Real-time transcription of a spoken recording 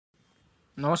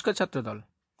নমস্কার ছাত্রদল।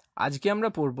 আজকে আমরা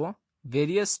পড়ব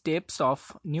various steps of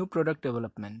new product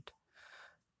development.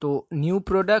 তো নিউ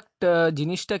প্রোডাক্ট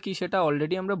জিনিসটা কি সেটা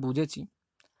অলরেডি আমরা বুঝেছি।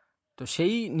 তো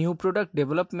সেই নিউ প্রোডাক্ট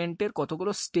ডেভেলপমেন্টের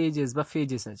কতগুলো স্টেজেস বা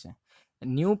ফেজেস আছে।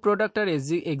 নিউ প্রোডাক্ট আর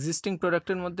এক্সিস্টিং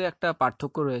প্রোডাক্টের মধ্যে একটা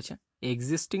পার্থক্য রয়েছে।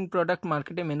 এক্সিস্টিং প্রোডাক্ট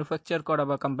মার্কেটে ম্যানুফ্যাকচার করা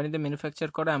বা কোম্পানিতে ম্যানুফ্যাকচার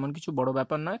করা এমন কিছু বড়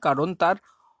ব্যাপার নয়, কারণ তার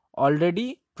অলরেডি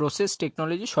প্রসেস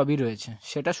টেকনোলজি সবই রয়েছে।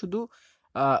 সেটা শুধু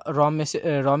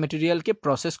র মেটেরিয়ালকে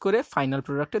প্রসেস করে ফাইনাল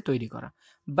প্রোডাক্টে তৈরি করা।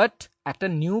 বাট একটা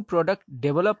নিউ প্রোডাক্ট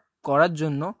ডেভেলপ করার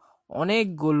জন্য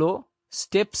অনেকগুলো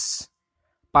স্টেপস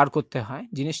পার করতে হয়।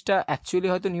 জিনিসটা অ্যাকচুয়ালি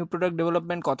হয়তো নিউ প্রোডাক্ট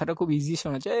ডেভেলপমেন্ট কথাটা খুব ইজি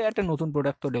শোনা যায়, একটা নতুন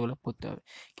প্রোডাক্ট তো ডেভেলপ করতে হবে,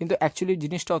 কিন্তু অ্যাকচুয়ালি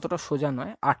জিনিসটা অতটা সোজা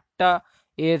নয়। আটটা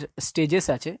এর স্টেজেস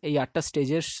আছে। এই আটটা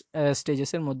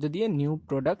স্টেজেসের মধ্যে দিয়ে নিউ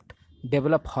প্রোডাক্ট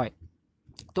ডেভেলপ হয়।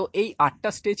 তো এই আটটা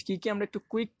স্টেজ কী কী আমরা একটু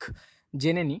কুইক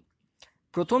জেনে নিই।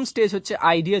 প্রথম স্টেজ হচ্ছে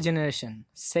idea generation,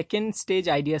 second stage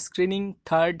idea screening,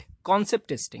 third concept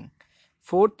testing,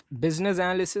 fourth business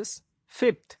analysis,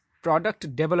 fifth product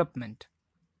development,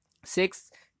 six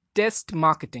test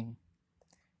marketing,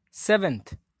 seventh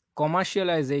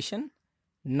commercialisation,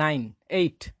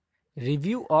 eight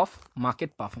review of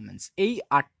market performance. এই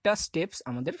আটটা স্টেপস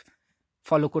আমাদের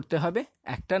ফলো করতে হবে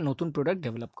একটা নতুন প্রোডাক্ট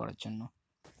ডেভেলপ করার জন্য।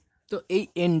 তো এই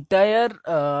এন্টায়ার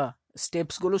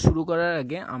স্টেপসগুলো শুরু করার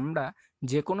আগে আমরা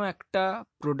যে কোনো একটা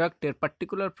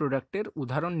পার্টিকুলার প্রোডাক্টের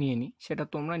উদাহরণ নিয়ে নিই। সেটা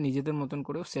তোমরা নিজেদের মতন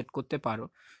করেও সেট করতে পারো।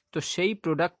 তো সেই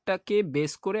প্রোডাক্টটাকে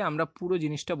বেস করে আমরা পুরো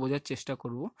জিনিসটা বোঝার চেষ্টা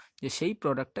করব যে সেই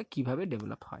প্রোডাক্টটা কিভাবে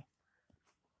ডেভেলপ হয়।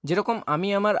 যেরকম আমি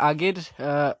আমার আগের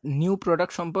নিউ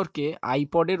প্রোডাক্ট সম্পর্কে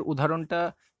আইপডের উদাহরণটা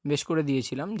বেশ করে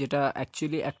দিয়েছিলাম, যেটা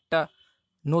অ্যাকচুয়ালি একটা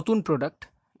নতুন product,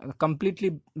 completely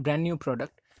brand new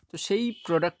product. তো সেই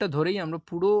প্রোডাক্টটা ধরেই আমরা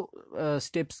পুরো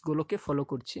স্টেপসগুলোকে ফলো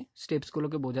করছি,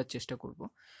 স্টেপসগুলোকে বোঝার চেষ্টা করব।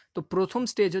 তো প্রথম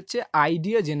স্টেজ হচ্ছে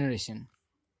আইডিয়া জেনারেশন।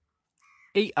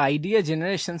 এই আইডিয়া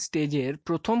জেনারেশন স্টেজের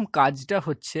প্রথম কাজটা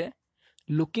হচ্ছে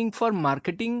লুকিং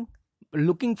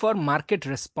ফর মার্কেট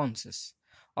রেসপন্সেস,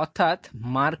 অর্থাৎ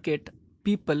মার্কেট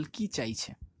পিপল কি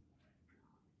চাইছে।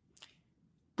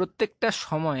 প্রত্যেকটা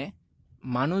সময়ে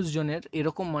মানুষজনের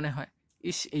এরকম মনে হয়,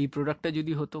 ইস এই প্রোডাক্টটা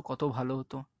যদি হতো কত ভালো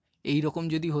হতো, এই রকম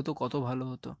যদি হতো কত ভালো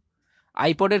হতো।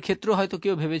 আইপডের ক্ষেত্রেও হয়তো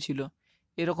কেউ ভেবেছিল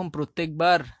এরকম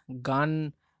প্রত্যেকবার গান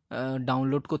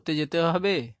ডাউনলোড করতে যেতে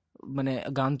হবে, মানে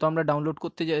গান তো আমরা ডাউনলোড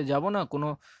করতে যাব না, কোনো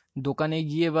দোকানে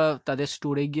গিয়ে বা তাদের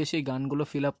স্টোরে গিয়ে সেই গানগুলো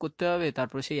ফিল আপ করতে হবে,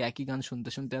 তারপরে সেই একই গান শুনতে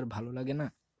শুনতে আর ভালো লাগে না।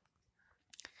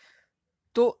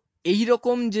 তো এই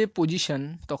রকম যে পজিশন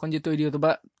তখন যে তৈরি হতো,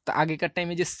 বা আগেকার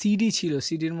টাইমে যে সিডি ছিল,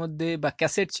 সিডির মধ্যে বা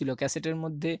ক্যাসেট ছিল, ক্যাসেটের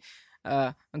মধ্যে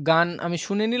গান আমি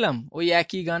শুনে নিলাম, ওই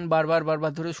একই গান বারবার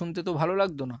বারবার ধরে শুনতে তো ভালো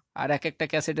লাগতো না। আর এক একটা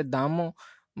ক্যাসেটের দামও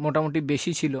মোটামুটি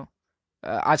বেশি ছিল।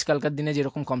 আজকালকার দিনে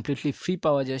যেরকম কমপ্লিটলি ফ্রি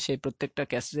পাওয়া যায়, সেই প্রত্যেকটা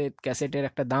ক্যাসেটের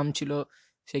একটা দাম ছিল।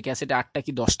 সেই ক্যাসেটে ৮টা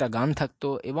কি ১০টা গান থাকতো,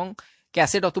 এবং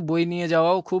ক্যাসেট অত বই নিয়ে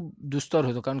যাওয়াও খুব দুস্তর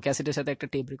হতো, কারণ ক্যাসেটের সাথে একটা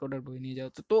টেপ রেকর্ডার বই নিয়ে যাওয়া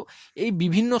হতো। তো এই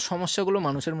বিভিন্ন সমস্যাগুলো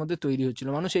মানুষের মধ্যে তৈরি হচ্ছিল।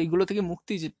 মানুষ এইগুলো থেকে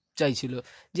মুক্তি চাইছিল,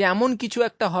 যে এমন কিছু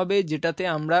একটা হবে যেটাতে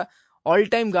আমরা অল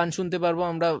টাইম গান শুনতে পারবো,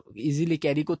 আমরা ইজিলি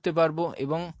ক্যারি করতে পারবো,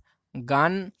 এবং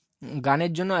গান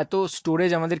গানের জন্য এত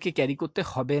স্টোরেজ আমাদেরকে ক্যারি করতে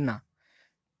হবে না।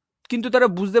 কিন্তু তারা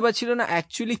বুঝতে পারছিল না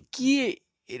অ্যাকচুয়ালি কি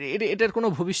এটার কোনো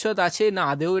ভবিষ্যৎ আছে না,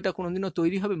 আদেও এটা কোনোদিনও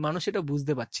তৈরি হবে, মানুষ এটা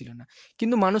বুঝতে পারছিল না।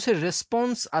 কিন্তু মানুষের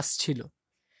রেসপন্স আসছিল।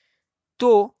 তো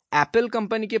অ্যাপেল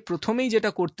কোম্পানিকে প্রথমেই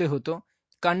যেটা করতে হতো,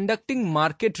 conducting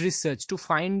market research to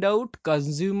find out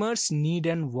consumers need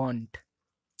and want.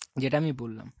 যেটা আমি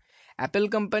বললাম, অ্যাপেল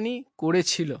কোম্পানি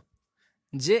করেছিল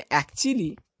যে অ্যাকচুয়ালি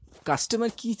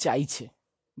কাস্টমার কি চাইছে,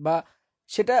 বা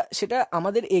সেটা সেটা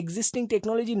আমাদের এক্সিস্টিং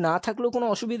টেকনোলজি না থাকলেও কোনো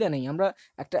অসুবিধা নেই, আমরা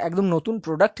একটা একদম নতুন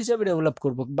প্রোডাক্ট হিসাবে ডেভেলপ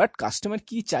করব, বাট কাস্টমার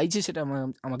কি চাইছে সেটা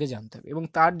আমাকে জানতে হবে, এবং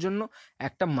তার জন্য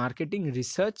একটা মার্কেটিং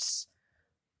রিসার্চ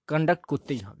কন্ডাক্ট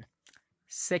করতেই হবে।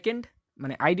 সেকেন্ড,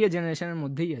 মানে আইডিয়া জেনারেশনের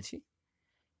মধ্যেই আছি,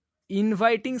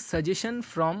 ইনভাইটিং সাজেশন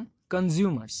ফ্রম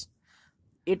কনজিউমার্স।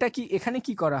 এটা কি, এখানে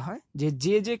কি করা হয়,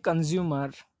 যে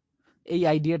কনজিউমার এই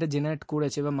আইডিয়াটা জেনারেট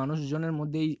করেছে, বা মানুষজনের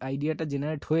মধ্যে এই আইডিয়াটা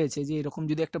জেনারেট হয়েছে যে এরকম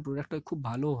যদি একটা প্রোডাক্ট হয় খুব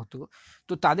ভালো হতো,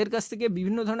 তো তাদের কাছ থেকে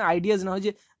বিভিন্ন ধরনের আইডিয়াজ না হয়,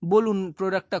 যে বলুন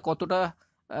প্রোডাক্টটা কতটা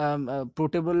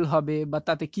পোর্টেবল হবে, বা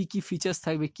তাতে কি কি ফিচার্স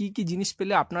থাকবে, কি কি জিনিস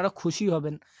পেলে আপনারা খুশি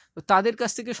হবেন। তো তাদের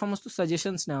কাছ থেকে সমস্ত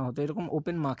সাজেশনস নেওয়া হতো, এরকম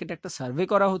ওপেন মার্কেট একটা সার্ভে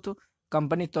করা হতো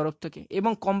কোম্পানির তরফ থেকে,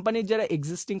 এবং কোম্পানির যারা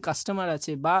এক্সিস্টিং কাস্টমার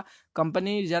আছে, বা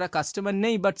কোম্পানির যারা কাস্টমার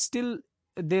নেই but still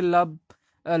they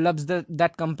loves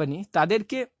that company,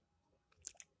 তাদেরকে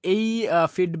এই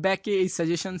ফিডব্যাকে, এই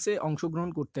সাজেশনসে অংশগ্রহণ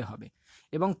করতে হবে,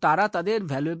 এবং তারা তাদের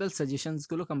ভ্যালুয়েবল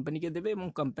সাজেশনসগুলো কোম্পানিকে দেবে, এবং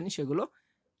কোম্পানি সেগুলো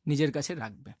নিজের কাছে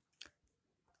রাখবে।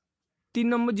 ৩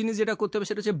 নম্বর জিনিস যেটা করতে হবে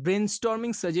সেটা হচ্ছে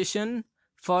brainstorming suggestion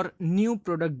for new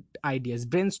product ideas.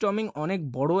 Brainstorming অনেক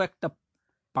বড় একটা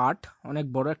পার্ট, অনেক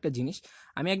বড় একটা জিনিস।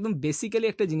 আমি একদম বেসিক্যালি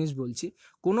একটা জিনিস বলছি,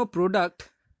 কোনো প্রোডাক্ট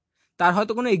তার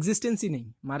হয়তো কোনো এক্সিস্টেন্সই নেই,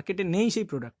 মার্কেটে নেই সেই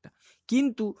প্রোডাক্টটা,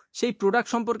 কিন্তু সেই প্রোডাক্ট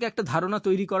সম্পর্কে একটা ধারণা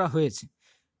তৈরি করা হয়েছে।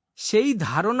 সেই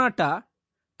ধারণাটা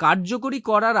কার্যকরী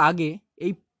করার আগে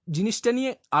এই জিনিসটা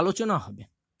নিয়ে আলোচনা হবে।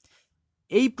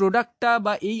 এই প্রোডাক্টটা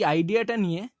বা এই আইডিয়াটা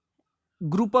নিয়ে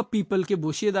গ্রুপ অফ পিপলকে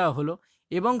বসিয়ে দেওয়া হলো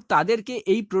এবং তাদেরকে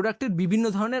এই প্রোডাক্টের বিভিন্ন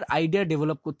ধরনের আইডিয়া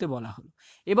ডেভেলপ করতে বলা হলো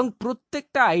এবং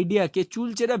প্রত্যেকটা আইডিয়াকে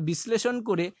চুলচেরা বিশ্লেষণ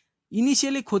করে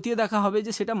ইনিশিয়ালি খতিয়ে দেখা হবে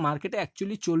যে সেটা মার্কেটে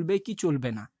অ্যাকচুয়ালি চলবে কি চলবে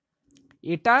না।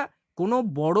 এটা কোনো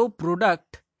বড়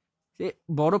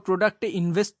প্রোডাক্টে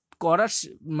ইনভেস্ট করার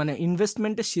মানে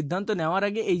ইনভেস্টমেন্টের সিদ্ধান্ত নেওয়ার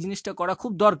আগে এই জিনিসটা করা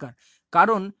খুব দরকার।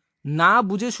 কারণ না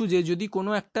বুঝে সুঝে যদি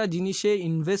কোনো একটা জিনিসে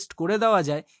ইনভেস্ট করে দেওয়া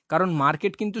যায়, কারণ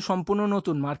মার্কেট কিন্তু সম্পূর্ণ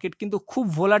নতুন, মার্কেট কিন্তু খুব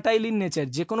ভোলাটাইল ইন নেচার,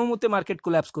 যে কোনো মুহূর্তে মার্কেট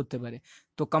কোল্যাপস করতে পারে,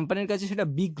 তো কোম্পানির কাছে সেটা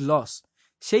বিগ লস।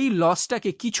 সেই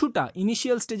লসটাকে কিছুটা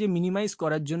ইনিশিয়াল স্টেজে মিনিমাইজ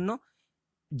করার জন্য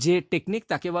যে টেকনিক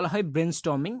তাকে বলা হয়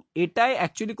ব্রেনস্টর্মিং। এটাই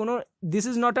অ্যাকচুয়ালি কোনো, this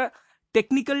is not a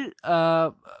technical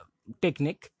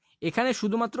technique. এখানে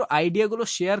শুধুমাত্র আইডিয়াগুলো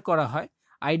শেয়ার করা হয়,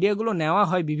 আইডিয়াগুলো নেওয়া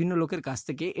হয় বিভিন্ন লোকের কাছ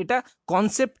থেকে, এটা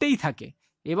কনসেপ্টেই থাকে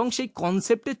এবং সেই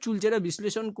কনসেপ্টের চুলচেরা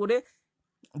বিশ্লেষণ করে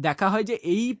দেখা হয় যে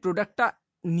এই প্রোডাক্টটা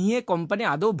নিয়ে কোম্পানি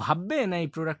আদৌ ভাববে না এই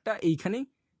প্রোডাক্টটা এইখানেই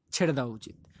ছেড়ে দেওয়া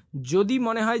উচিত। যদি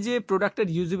মনে হয় যে প্রোডাক্টের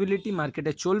ইউজিবিলিটি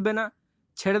মার্কেটে চলবে না,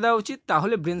 ছেড়ে দেওয়া উচিত,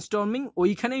 তাহলে ব্রেনস্টর্মিং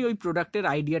ওইখানেই ওই প্রোডাক্টের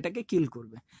আইডিয়াটাকে কিল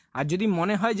করবে। আর যদি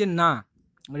মনে হয় যে না,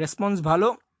 রেসপন্স ভালো,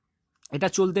 এটা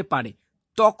চলতে পারে,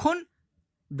 তখন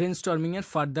ব্রেনস্টর্মিংয়ের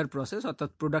ফার্দার প্রসেস অর্থাৎ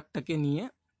প্রোডাক্টটাকে নিয়ে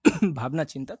ভাবনা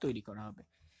চিন্তা তৈরি করা হবে।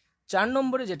 4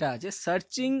 নম্বরে যেটা আছে,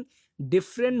 searching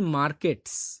different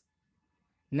markets,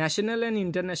 national and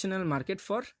international market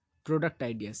for product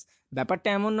ideas. ব্যাপারটা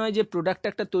এমন নয় যে প্রোডাক্ট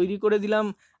একটা তৈরি করে দিলাম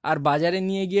আর বাজারে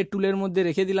নিয়ে গিয়ে টুলের মধ্যে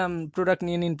রেখে দিলাম, প্রোডাক্ট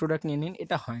নিয়ে নিন,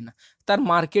 এটা হয় না। তার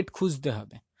মার্কেট খুঁজতে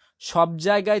হবে। সব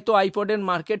জায়গায় তো আইপডের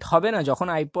মার্কেট হবে না। যখন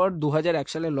আইপড 2001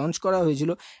 সালে লঞ্চ করা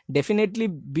হয়েছিল, ডেফিনেটলি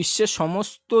বিশ্বের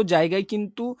সমস্ত জায়গায়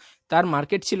কিন্তু তার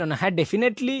মার্কেট ছিল না। হ্যাঁ,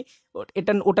 ডেফিনেটলি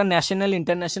ওটা ন্যাশনাল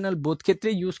ইন্টারন্যাশনাল বোথ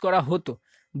ক্ষেত্রেই ইউজ করা হতো,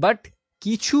 বাট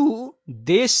কিছু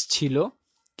দেশ ছিল,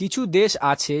 কিছু দেশ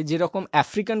আছে যেরকম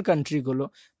আফ্রিকান কান্ট্রিগুলো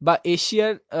বা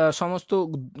এশিয়ার সমস্ত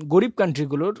গরিব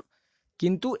কান্ট্রিগুলোর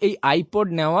কিন্তু এই আইপড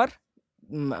নেওয়ার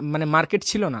মানে মার্কেট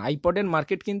ছিল না, আইপডের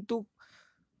মার্কেট কিন্তু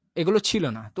এগুলো ছিল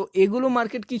না। তো এগুলো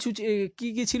মার্কেট কিছু কি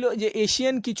কি ছিল, যে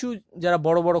এশিয়ান কিছু যারা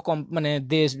বড় বড় মানে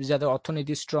দেশ যাদের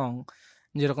অর্থনীতি স্ট্রং,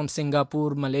 যেরকম সিঙ্গাপুর,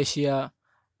 মালয়েশিয়া,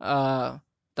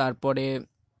 তারপরে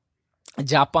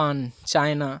জাপান,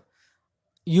 চায়না,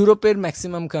 ইউরোপের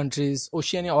ম্যাক্সিমাম কান্ট্রিজ,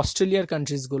 ওশিয়ানিয়া অস্ট্রেলিয়ার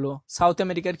কান্ট্রিজগুলো, সাউথ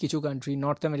আমেরিকার কিছু কান্ট্রি,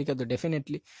 নর্থ আমেরিকা তো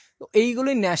ডেফিনেটলি। তো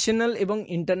এইগুলোই ন্যাশনাল এবং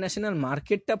ইন্টারন্যাশনাল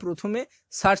মার্কেটটা প্রথমে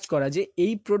সার্চ করা, যে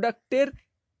এই প্রোডাক্টের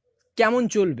কেমন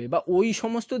চলবে বা ওই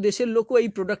সমস্ত দেশের লোকও এই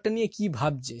প্রোডাক্টটা নিয়ে কি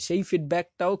ভাবছে, সেই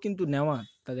ফিডব্যাকটাও কিন্তু নেওয়া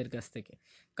তাদের কাছ থেকে।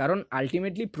 কারণ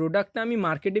আলটিমেটলি প্রোডাক্টটা আমি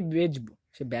মার্কেটে বেচবো,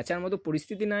 সে বেচার মতো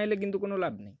পরিস্থিতি না এলে কিন্তু কোনো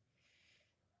লাভ নেই।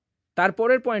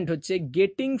 তারপরের পয়েন্ট হচ্ছে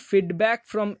getting feedback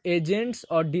from agents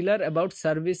or dealer about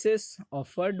services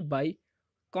offered by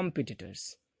competitors.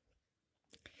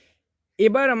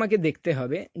 এবার আমাকে দেখতে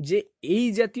হবে যে এই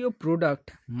জাতীয় প্রোডাক্ট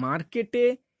মার্কেটে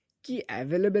কি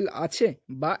অ্যাভেলেবেল আছে,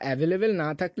 বা অ্যাভেলেবেল না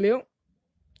থাকলেও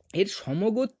এর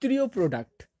সমগোত্রীয়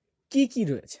প্রোডাক্ট কি কি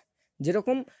রয়েছে।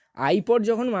 যেরকম আইপড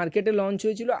যখন মার্কেটে লঞ্চ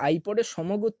হয়েছিল, আইপডের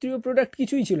সমগোত্রীয় প্রোডাক্ট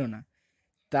কিছুই ছিল না।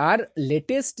 তার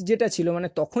লেটেস্ট যেটা ছিল, মানে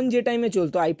তখন যে টাইমে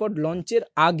চলতো আইপড লঞ্চের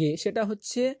আগে, সেটা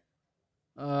হচ্ছে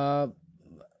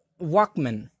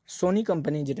ওয়াকম্যান। সোনি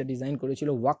কোম্পানি যেটা ডিজাইন করেছিল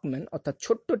ওয়াকম্যান, অর্থাৎ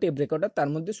ছোট্ট টেপ রেকর্ডার, তার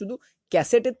মধ্যে শুধু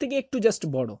ক্যাসেটের থেকে একটু জাস্ট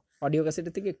বড়, অডিও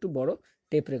ক্যাসেটের থেকে একটু বড়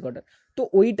টেপ রেকর্ডার। তো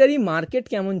ওইটারই মার্কেট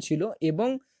কেমন ছিল এবং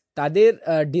তাদের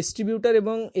ডিস্ট্রিবিউটার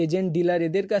এবং এজেন্ট ডিলার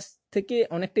এদের কাছ থেকে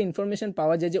অনেকটা ইনফরমেশন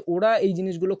পাওয়া যায় যে ওরা এই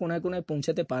জিনিসগুলো কোনায় কোনায়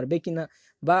পৌঁছাতে পারবে কিনা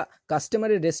বা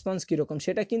কাস্টমারের রেসপন্স কীরকম,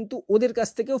 সেটা কিন্তু ওদের কাছ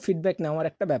থেকেও ফিডব্যাক নেওয়ার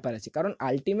একটা ব্যাপার আছে। কারণ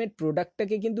আলটিমেট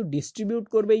প্রোডাক্টটাকে কিন্তু ডিস্ট্রিবিউট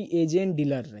করবে এই এজেন্ট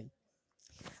ডিলাররাই।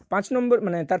 5 নম্বর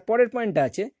মানে তার পরের পয়েন্টটা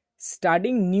আছে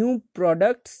studying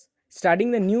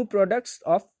the new products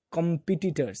of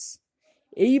competitors.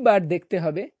 এইবার দেখতে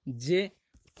হবে যে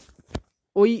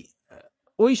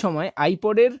ওই সময়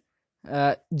আইপডের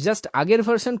জাস্ট আগের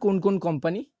ভার্সন কোন কোন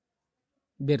কোম্পানি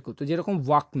বের করতো। যেরকম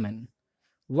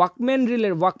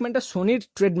ওয়াকম্যানটা সোনির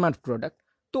ট্রেডমার্ক প্রোডাক্ট।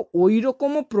 তো ওই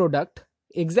রকমও প্রোডাক্ট,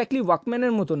 এক্স্যাক্টলি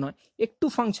ওয়াকম্যানের মতো নয়, একটু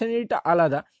ফাংশনালিটিটা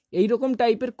আলাদা, এইরকম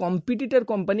টাইপের কম্পিটিটর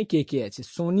কোম্পানি কে কে আছে,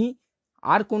 সোনি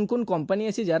আর কোন কোন কোম্পানি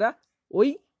আছে যারা ওই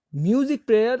মিউজিক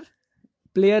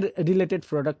প্লেয়ার রিলেটেড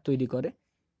প্রোডাক্ট তৈরি করে,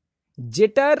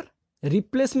 যেটার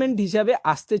রিপ্লেসমেন্ট হিসাবে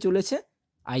আসতে চলেছে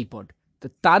আইপড। তো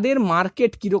তাদের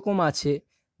মার্কেট কীরকম আছে,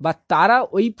 বা তারা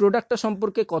ওই প্রোডাক্টটা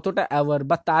সম্পর্কে কতটা অ্যাওয়ার,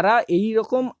 বা তারা এই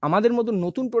রকম আমাদের মতো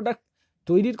নতুন প্রোডাক্ট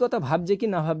তৈরির কথা ভাবছে কি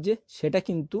না ভাবছে, সেটা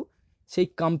কিন্তু সেই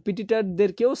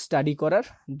কম্পিটিটরদেরকেও স্টাডি করার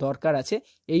দরকার আছে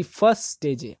এই ফার্স্ট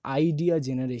স্টেজে, আইডিয়া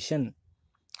জেনারেশন,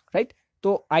 রাইট? তো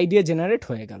আইডিয়া জেনারেট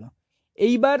হয়ে গেল।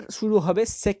 এইবার শুরু হবে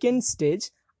second stage,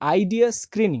 idea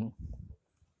screening.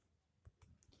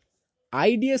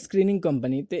 Idea screening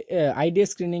কোম্পানিতে, আইডিয়া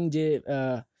স্ক্রিনিং যে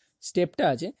স্টেপটা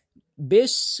আছে,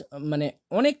 বেশ মানে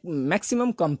অনেক ম্যাক্সিমাম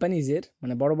কোম্পানিজের,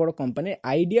 মানে বড় বড় কোম্পানির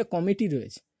আইডিয়া কমিটি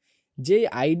রয়েছে। যেই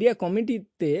আইডিয়া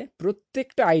কমিটিতে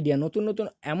প্রত্যেকটা আইডিয়া নতুন নতুন,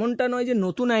 এমনটা নয় যে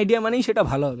নতুন আইডিয়া মানেই সেটা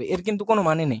ভালো হবে, এর কিন্তু কোনো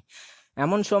মানে নেই।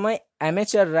 এমন সময়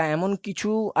অ্যামেচাররা এমন কিছু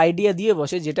আইডিয়া দিয়ে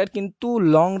বসে যেটার কিন্তু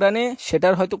লং রানে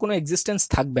সেটার হয়তো কোনো এক্সিস্টেন্স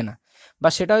থাকবে না, বা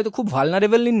সেটা হয়তো খুব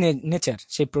ভালনারেবল ইন নেচার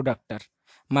সেই প্রোডাক্টটার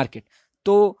মার্কেট।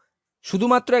 তো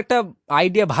শুধুমাত্র একটা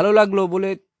আইডিয়া ভালো লাগলো বলে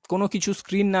কোনো কিছু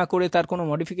স্ক্রিন না করে, তার কোনো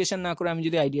মডিফিকেশন না করে আমি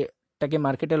যদি আইডিয়াটাকে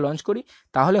মার্কেটে লঞ্চ করি,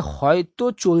 তাহলে হয়তো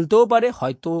চলতেও পারে,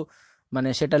 হয়তো মানে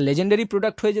সেটা লেজেন্ডারি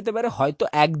প্রোডাক্ট হয়ে যেতে পারে, হয়তো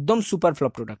একদম সুপার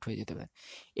ফ্লপ প্রোডাক্ট হয়ে যেতে পারে।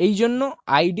 এই জন্য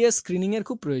আইডিয়া স্ক্রিনিংয়ের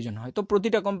খুব প্রয়োজন হয়। তো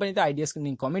প্রতিটা কোম্পানিতে আইডিয়া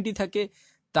স্ক্রিনিং কমিটি থাকে,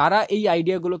 তারা এই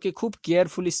আইডিয়াগুলোকে খুব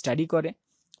কেয়ারফুলি স্টাডি করে,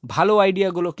 ভালো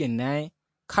আইডিয়াগুলোকে নেয়,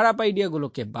 খারাপ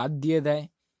আইডিয়াগুলোকে বাদ দিয়ে দেয়।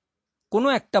 কোনো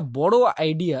একটা বড়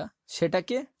আইডিয়া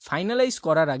সেটাকে ফাইনালাইজ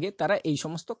করার আগে তারা এই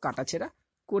সমস্ত কাটাছেঁড়া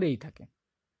করেই থাকে।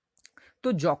 তো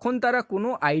যখন তারা কোনো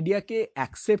আইডিয়াকে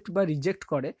অ্যাকসেপ্ট বা রিজেক্ট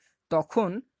করে, তখন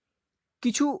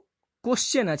কিছু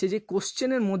কোশ্চেন আছে, যে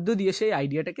কোশ্চেনের মধ্য দিয়ে সেই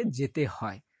আইডিয়াটাকে যেতে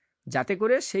হয়, যাতে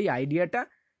করে সেই আইডিয়াটা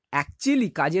অ্যাকচুয়ালি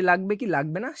কাজে লাগবে কি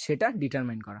লাগবে না সেটা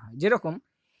ডিটারমাইন করা হয়। যেরকম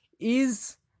is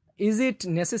is it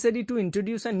necessary to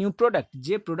introduce a new product,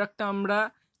 যে প্রোডাক্টটা আমরা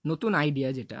নতুন আইডিয়া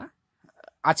যেটা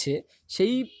আছে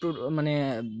সেই মানে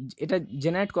এটা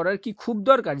জেনারেট করার কি খুব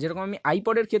দরকার। যেরকম আমি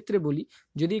আইপডের ক্ষেত্রে বলি,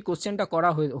 যদি কোশ্চেনটা করা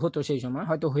হতো সেই সময়,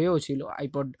 হয়তো হয়েও ছিল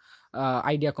আইপড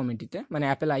আইডিয়া কমিটিতে, মানে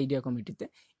অ্যাপেল আইডিয়া কমিটিতে,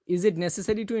 is it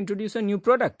necessary to introduce a new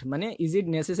product, মানে is it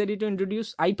necessary to introduce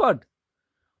iPod?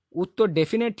 উত্তর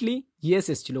ডেফিনেটলি ইয়েস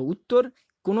এসেছিল। উত্তর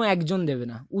কোনো একজন দেবে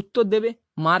না, উত্তর দেবে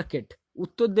মার্কেট,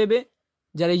 উত্তর দেবে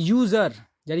যারা ইউজার,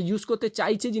 যারা ইউজ করতে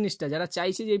চাইছে জিনিসটা, যারা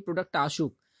চাইছে যে এই প্রোডাক্টটা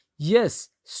আসুক। ইয়েস,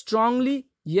 স্ট্রংলি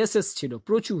ইয়েস এসেছিল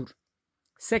প্রচুর।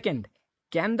 Second,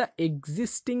 can the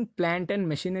existing plant and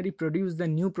machinery produce the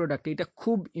new product? এটা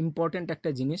খুব ইম্পর্ট্যান্ট একটা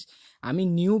জিনিস। আমি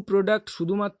নিউ প্রোডাক্ট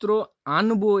শুধুমাত্র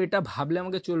আনবো এটা ভাবলে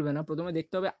আমাকে চলবে না। প্রথমে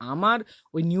দেখতে হবে আমার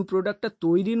ওই নিউ প্রোডাক্টটা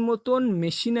তৈরির মতন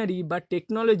মেশিনারি বা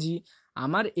টেকনোলজি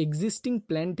আমার এক্সিস্টিং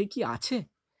প্ল্যান্টে কি আছে,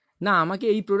 না আমাকে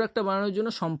এই প্রোডাক্টটা বানানোর জন্য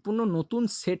সম্পূর্ণ নতুন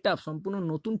সেট আপ, সম্পূর্ণ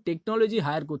নতুন টেকনোলজি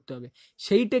হায়ার করতে হবে।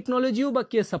 সেই টেকনোলজিও বা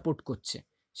কে সাপোর্ট করছে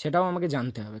সেটাও আমাকে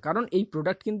জানতে হবে, কারণ এই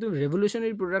প্রোডাক্ট কিন্তু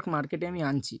রেভলিউশনারি প্রোডাক্ট মার্কেটে আমি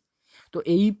আনছি। তো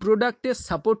এই প্রোডাক্টের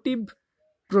সাপোর্টিভ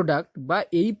প্রোডাক্ট বা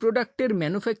এই প্রোডাক্টের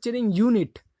ম্যানুফ্যাকচারিং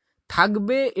ইউনিট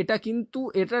থাকবে, এটা কিন্তু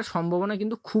এটার সম্ভাবনা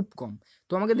কিন্তু খুব কম।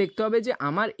 তো আমাকে দেখতে হবে যে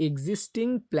আমার এক্সিস্টিং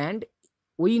প্ল্যান্ট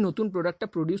ওই নতুন প্রোডাক্টটা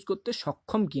প্রডিউস করতে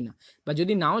সক্ষম কিনা, বা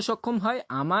যদি নাও সক্ষম হয়,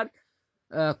 আমার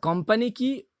কোম্পানি কি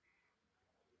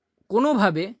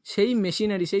কোনোভাবে সেই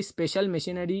মেশিনারি, সেই স্পেশাল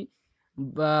মেশিনারি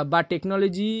বা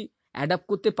টেকনোলজি অ্যাডাপ্ট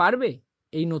করতে পারবে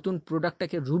এই নতুন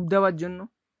প্রোডাক্টটাকে রূপ দেওয়ার জন্য।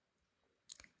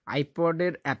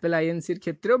 আইপডের অ্যাপেল আইএনসির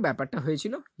ক্ষেত্রেও ব্যাপারটা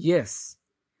হয়েছিল yes.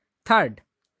 Third,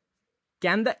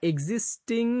 can the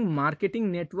existing marketing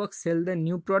network sell the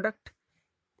new product?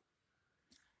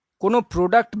 কোনো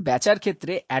প্রোডাক্ট বেচার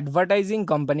ক্ষেত্রে অ্যাডভার্টাইজিং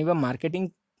কোম্পানি বা মার্কেটিং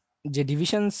যে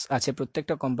ডিভিশনস আছে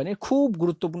প্রত্যেকটা কোম্পানির, খুব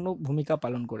গুরুত্বপূর্ণ ভূমিকা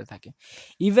পালন করে থাকে।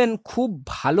 ইভেন খুব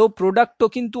ভালো প্রোডাক্টও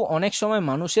কিন্তু অনেক সময়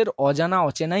মানুষের অজানা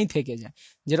অচেনাই থেকে যায়।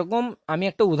 যেরকম আমি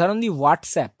একটা উদাহরণ দিই,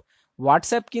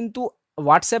 হোয়াটসঅ্যাপ কিন্তু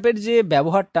হোয়াটসঅ্যাপের যে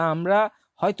ব্যবহারটা আমরা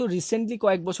হয়তো রিসেন্টলি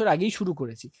কয়েক বছর আগেই শুরু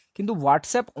করেছি, কিন্তু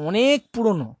হোয়াটসঅ্যাপ অনেক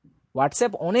পুরনো,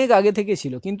 হোয়াটসঅ্যাপ অনেক আগে থেকে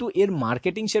ছিল, কিন্তু এর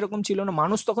মার্কেটিং সেরকম ছিল না,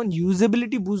 মানুষ তখন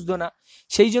ইউজেবিলিটি বুঝতো না,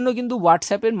 সেই জন্য কিন্তু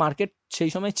হোয়াটসঅ্যাপের মার্কেট সেই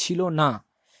সময় ছিল না।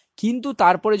 কিন্তু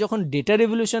তারপরে যখন ডেটা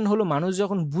রেভলিউশন হলো, মানুষ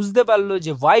যখন বুঝতে পারলো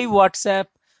যে Y WhatsApp,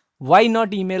 why not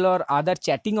email or other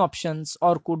chatting options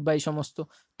or could বা এই সমস্ত,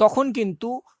 তখন কিন্তু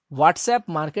হোয়াটসঅ্যাপ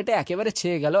মার্কেটে একেবারে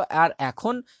ছেয়ে গেল। আর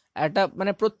এখন একটা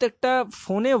মানে প্রত্যেকটা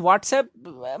ফোনে হোয়াটসঅ্যাপ,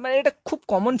 মানে এটা খুব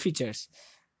কমন ফিচার্স,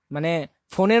 মানে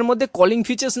ফোনের মধ্যে কলিং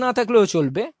ফিচার্স না থাকলেও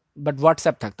চলবে, বাট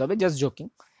হোয়াটসঅ্যাপ থাকতে হবে, জাস্ট জোকিং।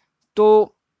 তো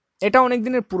এটা অনেক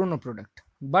দিনের পুরনো প্রোডাক্ট,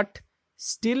 বাট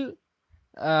স্টিল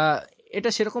এটা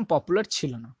সেরকম পপুলার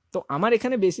ছিল না। তো আমার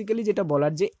এখানে বেসিক্যালি যেটা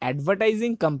বলার, যে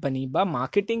অ্যাডভার্টাইজিং কোম্পানি বা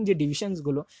মার্কেটিং যে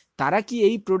ডিভিশনসগুলো, তারা কি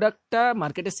এই প্রোডাক্টটা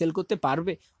মার্কেটে সেল করতে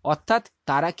পারবে, অর্থাৎ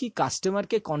তারা কি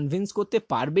কাস্টমারকে কনভিন্স করতে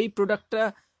পারবে এই প্রোডাক্টটা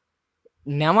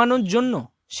নেওয়ানোর জন্য,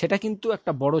 সেটা কিন্তু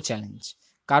একটা বড় চ্যালেঞ্জ।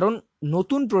 কারণ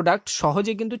নতুন প্রোডাক্ট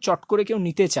সহজে কিন্তু চট করে কেউ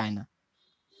নিতে চায় না,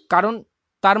 কারণ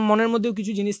তার মনের মধ্যেও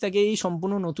কিছু জিনিস থাকে, এই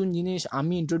সম্পূর্ণ নতুন জিনিস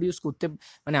আমি ইন্ট্রোডিউস করতে,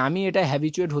 মানে আমি এটা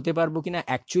হ্যাবিচুয়েট হতে পারবো কিনা,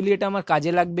 অ্যাকচুয়ালি এটা আমার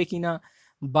কাজে লাগবে কিনা,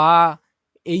 বা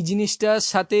এই জিনিসটার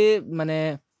সাথে মানে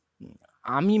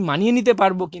আমি মানিয়ে নিতে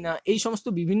পারবো কিনা, এই সমস্ত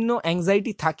বিভিন্ন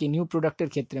অ্যাংজাইটি থাকে নিউ প্রোডাক্টের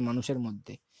ক্ষেত্রে মানুষের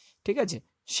মধ্যে। ঠিক আছে,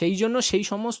 সেই জন্য সেই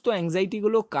সমস্ত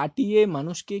অ্যাংজাইটিগুলো কাটিয়ে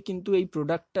মানুষকে কিন্তু এই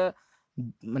প্রোডাক্টটা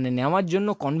মানে নেওয়ার জন্য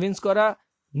কনভিন্স করা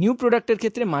নিউ প্রোডাক্টের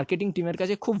ক্ষেত্রে মার্কেটিং টিমের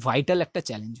কাছে খুব ভাইটাল একটা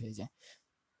চ্যালেঞ্জ হয়ে যায়।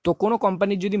 তো কোনো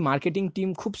কোম্পানির যদি মার্কেটিং টিম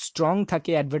খুব স্ট্রং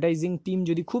থাকে, অ্যাডভার্টাইজিং টিম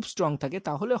যদি খুব স্ট্রং থাকে,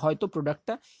 তাহলে হয়তো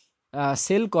প্রোডাক্টটা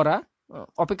সেল করা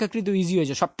অপেক্ষাকৃত ইজি হয়ে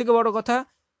যায়। সব থেকে বড় কথা,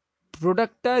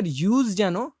 প্রোডাক্টটার ইউজ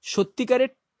যেন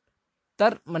সত্যিকারের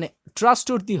তার মানে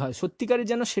ট্রাস্টওর্দি হয়, সত্যিকারের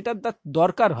যেন সেটা তার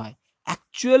দরকার হয়,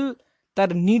 অ্যাকচুয়াল তার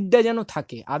নিডটা যেন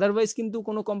থাকে। আদারওয়াইজ কিন্তু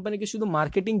কোনো কোম্পানিকে শুধু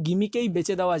মার্কেটিং গিমিকেই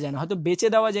বেচে দেওয়া যায় না, হয়তো বেচে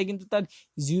দেওয়া যায় কিন্তু তার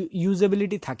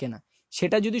ইউজেবিলিটি থাকে না।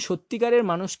 সেটা যদি সত্যিকারের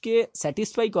মানুষকে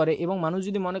স্যাটিসফাই করে এবং মানুষ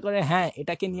যদি মনে করে হ্যাঁ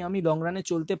এটাকে নিয়ে আমি লং রানে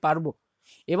চলতে পারবো,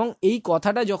 এবং এই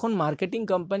কথাটা যখন মার্কেটিং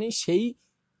কোম্পানি সেই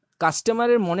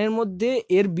কাস্টমারের মনের মধ্যে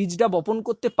এর বীজটা বপন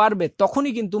করতে পারবে,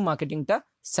 তখনই কিন্তু মার্কেটিংটা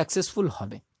সাকসেসফুল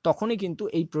হবে, তখনই কিন্তু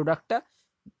এই প্রোডাক্টটা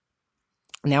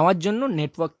নেওয়ার জন্য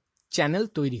নেটওয়ার্ক চ্যানেল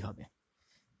তৈরি হবে।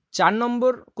 4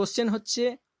 নম্বর কোশ্চেন হচ্ছে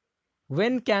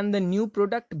when can the new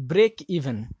product break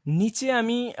even। নিচে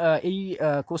আমি এই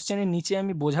কোশ্চেনের নিচে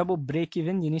আমি বোঝাবো ব্রেক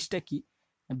ইভেন জিনিসটা কি,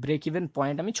 ব্রেক ইভেন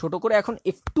পয়েন্ট আমি ছোট করে এখন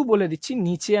একটু বলে দিচ্ছি,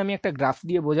 নিচে আমি একটা গ্রাফ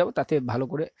দিয়ে বোঝাবো, তাতে ভালো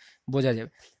করে বোঝা যাবে।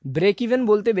 ব্রেক ইভেন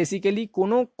বলতে বেসিক্যালি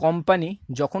কোনো কোম্পানি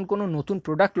যখন কোনো নতুন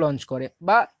প্রোডাক্ট লঞ্চ করে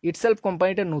বা ইটসেলফ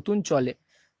কোম্পানিটা নতুন চলে,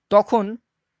 তখন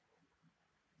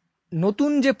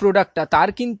নতুন যে প্রোডাক্টটা তার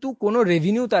কিন্তু কোনো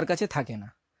রেভিনিউ তার কাছে থাকে না,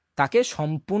 তাকে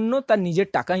সম্পূর্ণ তার নিজের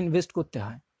টাকা ইনভেস্ট করতে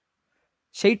হয়।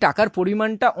 সেই টাকার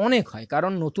পরিমাণটা অনেক হয়,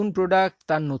 কারণ নতুন প্রোডাক্ট,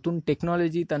 তার নতুন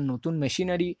টেকনোলজি, তার নতুন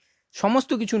মেশিনারি,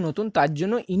 সমস্ত কিছু নতুন, তার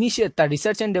জন্য তার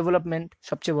রিসার্চ অ্যান্ড ডেভেলপমেন্ট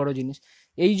সবচেয়ে বড় জিনিস।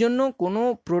 এই জন্য কোনো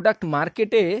প্রোডাক্ট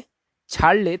মার্কেটে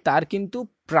ছাড়লে তার কিন্তু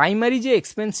প্রাইমারি যে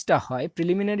এক্সপেন্সটা হয়,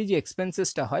 প্রিলিমিনারি যে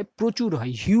এক্সপেন্সেসটা হয়, প্রচুর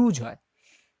হয়, হিউজ হয়।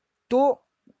 তো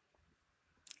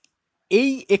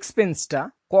এই এক্সপেন্সটা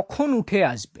কখন উঠে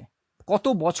আসবে, কত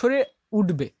বছরে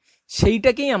উঠবে,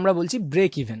 সেইটাকেই আমরা বলছি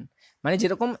ব্রেক ইভেন। মানে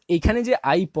যেরকম এইখানে যে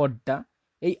আইপডটা,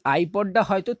 এই আইপডটা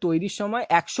হয়তো তৈরির সময়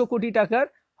 100 কোটি টাকার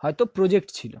হয়তো প্রজেক্ট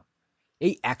ছিল।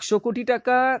 এই 100 কোটি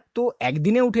টাকা তো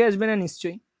একদিনে উঠে আসবে না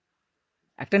নিশ্চয়ই,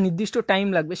 একটা নির্দিষ্ট টাইম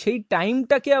লাগবে। সেই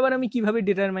টাইমটাকে আবার আমি কিভাবে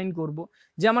ডিটারমাইন করব,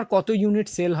 যে আমার কত ইউনিট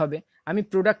সেল হবে, আমি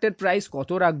প্রোডাক্টের প্রাইস কত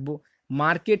রাখবো,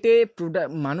 মার্কেটে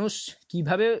মানুষ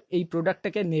কিভাবে এই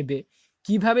প্রোডাক্টটাকে নেবে,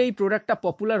 কিভাবে এই প্রোডাক্টটা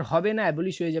পপুলার হবে না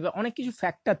অ্যাবলিশ হয়ে যাবে, অনেক কিছু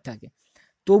ফ্যাক্টর থাকে।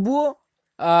 তবুও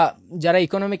যারা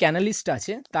ইকোনমিক অ্যানালিস্ট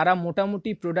আছে তারা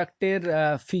মোটামুটি প্রোডাক্টের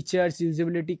ফিচার্স,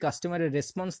 ইউজেবিলিটি, কাস্টমারের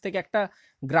রেসপন্স থেকে একটা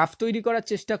গ্রাফ তৈরি করার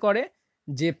চেষ্টা করে,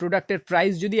 যে প্রোডাক্টের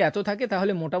প্রাইস যদি এত থাকে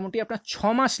তাহলে মোটামুটি আপনার 6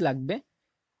 মাস লাগবে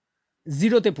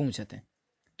জিরোতে পৌঁছাতে।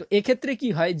 তো এক্ষেত্রে কি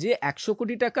হয়, যে 100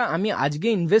 কোটি টাকা আমি আজকে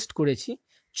ইনভেস্ট করেছি,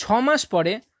 6 মাস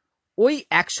পরে ওই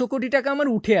 100 কোটি টাকা আমার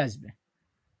উঠে আসবে।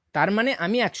 তার মানে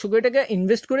আমি 100 কোটি টাকা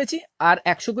ইনভেস্ট করেছি আর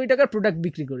 100 কোটি টাকার প্রোডাক্ট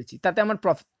বিক্রি করেছি, তাতে আমার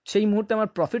প্রফিট, সেই মুহূর্তে আমার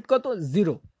প্রফিট কত,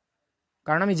 জিরো,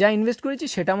 কারণ আমি যা ইনভেস্ট করেছি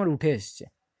সেটা আমার উঠে এসছে।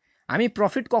 আমি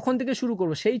প্রফিট কখন থেকে শুরু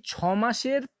করব, সেই 6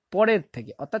 মাসের পরের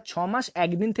থেকে, অর্থাৎ 6 মাস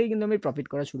একদিন থেকে কিন্তু আমি প্রফিট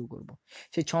করা শুরু করব।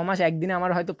 সেই 6 মাস একদিনে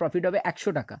আমার হয়তো প্রফিট হবে 100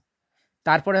 টাকা,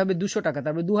 তারপরে হবে 200 টাকা,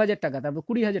 তারপর 2000 টাকা, তারপর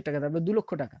 20,000 টাকা, তারপর 2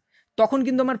 লক্ষ টাকা। তখন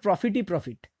কিন্তু আমার প্রফিটই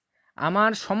প্রফিট।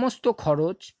 আমার সমস্ত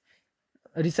খরচ,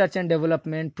 research and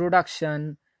development, production,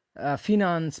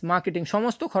 finance, marketing,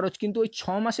 সমস্ত খরচ কিন্তু ওই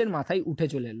 6 মাসের মাথায় উঠে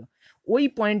চলে এলো। ওই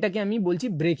পয়েন্টটাকে আমি বলছি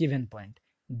break even point.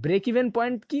 Break even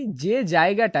point কি, যে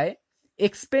জায়গাটায়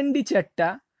এক্সপেন্ডিচারটা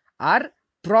আর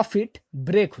প্রফিট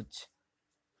ব্রেক হচ্ছে,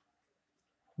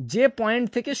 যে পয়েন্ট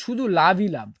থেকে শুধু লাভই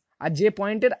লাভ আর যে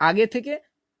পয়েন্টের আগে থেকে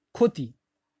ক্ষতি,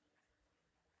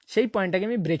 সেই পয়েন্টটাকে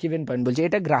আমি ব্রেক ইভেন পয়েন্ট বলছি।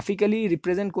 এটা গ্রাফিক্যালি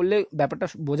রিপ্রেজেন্ট করলে ব্যাপারটা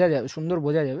বোঝা যাবে, সুন্দর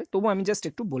বোঝা যাবে, তবু আমি জাস্ট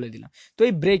একটু বলে দিলাম। তো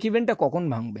এই ব্রেক ইভেনটা কখন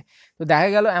ভাঙবে, তো দেখা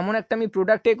গেল এমন একটা আমি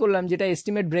প্রোডাক্ট করলাম যেটা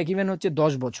এস্টিমেট ব্রেক ইভেন হচ্ছে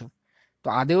 10 বছর। তো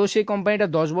আদেও সেই কোম্পানিটা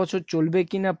 10 বছর চলবে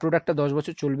কিনা, প্রোডাক্টটা 10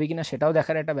 বছর চলবে কিনা, সেটাও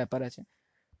দেখার একটা ব্যাপার আছে।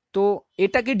 তো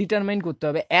এটাকে ডিটারমাইন করতে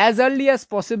হবে। অ্যাজ আর্লি অ্যাজ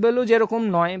পসিবলও যেরকম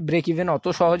নয়, ব্রেক ইভেন অত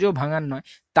সহজেও ভাঙার নয়,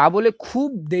 তা বলে খুব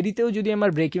দেরিতেও যদি আমার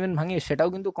ব্রেক ইভেন ভাঙে, সেটাও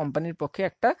কিন্তু কোম্পানির পক্ষে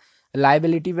একটা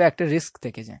লায়াবিলিটি বা একটা রিস্ক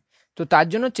থেকে যায়। তো তার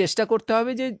জন্য চেষ্টা করতে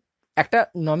হবে যে একটা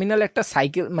নমিনাল একটা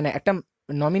সাইকেল, মানে একটা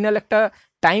নমিনাল একটা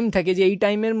টাইম থাকে, যে এই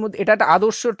টাইমের মধ্যে, এটা একটা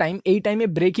আদর্শ টাইম, এই টাইমে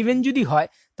ব্রেক ইভেন যদি হয়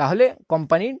তাহলে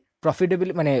কোম্পানির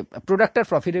প্রফিটেবিলিটি, মানে প্রোডাক্টের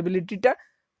প্রফিটেবিলিটিটা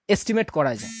এস্টিমেট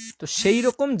করা যায়। তো সেই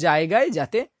রকম জায়গায়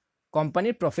যাতে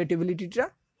কোম্পানির প্রফিটেবিলিটিটা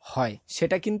হয়,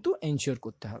 সেটা কিন্তু এনশিওর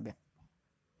করতে হবে।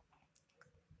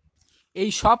 এই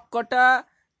সব কটা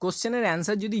কোশ্চেনের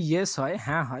অ্যান্সার যদি ইয়েস হয়,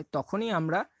 হ্যাঁ হয়, তখনই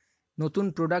আমরা নতুন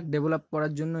প্রোডাক্ট ডেভেলপ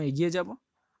করার জন্য এগিয়ে যাব।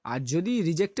 আর যদি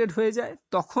রিজেক্টেড হয়ে যায়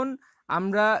তখন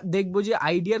আমরা দেখব যে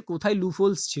আইডিয়ার কোথায়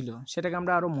লুফোলস ছিল, সেটাকে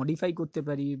আমরা আরও মডিফাই করতে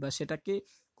পারি বা সেটাকে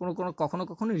কখনো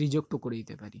কখনো রিজেক্টও করে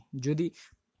দিতে পারি। যদি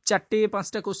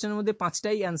 4-5টা কোশ্চেনের মধ্যে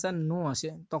 5টাই অ্যান্সার নো আসে,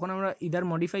 তখন আমরা ইদার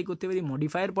মডিফাই করতে পারি।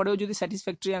 মডিফাইয়ের পরেও যদি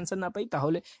স্যাটিসফ্যাক্টরি অ্যান্সার না পাই,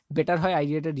 তাহলে বেটার হয়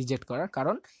আইডিয়াটা রিজেক্ট করার,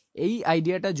 কারণ এই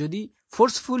আইডিয়াটা যদি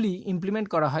ফোর্সফুলি ইমপ্লিমেন্ট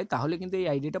করা হয় তাহলে কিন্তু এই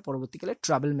আইডিয়াটা পরবর্তীকালে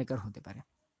ট্রাবল মেকার হতে পারে।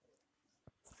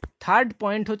 থার্ড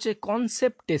পয়েন্ট হচ্ছে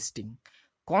কনসেপ্ট টেস্টিং।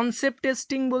 কনসেপ্ট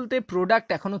টেস্টিং বলতে প্রোডাক্ট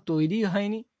এখনো তৈরি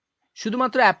হয়নি,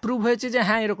 শুধুমাত্র অ্যাপ্রুভ হয়েছে যে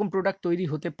হ্যাঁ এরকম প্রোডাক্ট তৈরি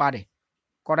হতে পারে,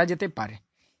 করা যেতে পারে,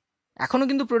 এখনো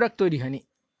কিন্তু প্রোডাক্ট তৈরি হয়নি।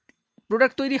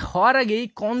 প্রোডাক্ট তৈরি হওয়ার আগেই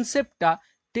কনসেপ্টটা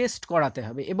টেস্ট করাতে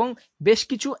হবে এবং বেশ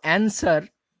কিছু অ্যান্সার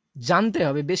জানতে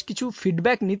হবে, বেশ কিছু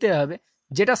ফিডব্যাক নিতে হবে,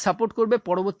 যেটা সাপোর্ট করবে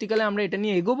পরবর্তীকালে আমরা এটা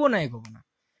নিয়ে এগোবো না।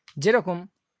 যেরকম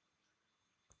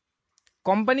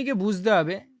কোম্পানিকে বুঝতে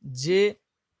হবে যে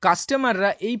কাস্টমাররা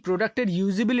এই প্রোডাক্টের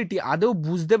ইউজিবিলিটি আদৌ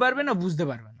বুঝতে পারবে না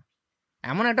না।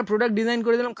 এমন একটা প্রোডাক্ট ডিজাইন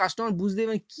করে দিলাম, কাস্টমার বুঝতে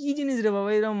মানে কি জিনিস রে বাবা,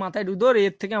 এরকম মাথায় ঢুকোর,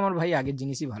 এর থেকে আমার ভাই আগের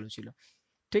জিনিসই ভালো ছিল।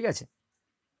 ঠিক আছে,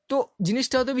 তো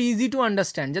জিনিসটা হতে হবে ইজি টু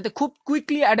আন্ডারস্ট্যান্ড, যাতে খুব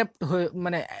কুইকলি অ্যাডাপ্ট হয়ে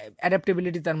মানে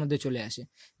অ্যাডাপ্টেবিলিটি তার মধ্যে চলে আসে।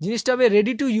 জিনিসটা হবে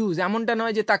রেডি টু ইউজ, এমনটা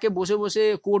নয় যে তাকে বসে বসে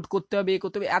কোড করতে হবে,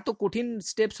 করতে হবে, এত কঠিন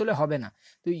স্টেপস হলে হবে না।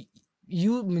 তো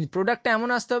প্রোডাক্টটা এমন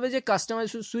আসতে হবে যে কাস্টমার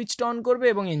সুইচটা অন করবে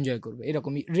এবং এনজয় করবে,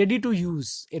 এরকম রেডি টু ইউজ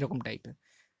এরকম টাইপের।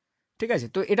 ঠিক আছে,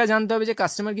 তো এটা জানতে হবে যে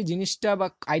কাস্টমার কি জিনিসটা বা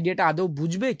আইডিয়াটা আদৌ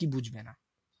বুঝবে কি বুঝবে না।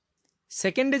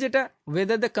 সেকেন্ডে যেটা,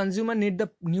 whether the consumer need the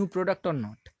new product or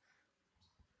not.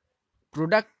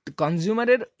 Product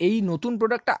কনজিউমারের এই নতুন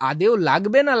প্রোডাক্টটা আদেও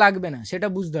লাগবে না সেটা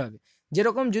বুঝতে হবে।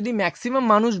 যেরকম যদি ম্যাক্সিমাম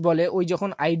মানুষ বলে, ওই যখন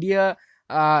আইডিয়া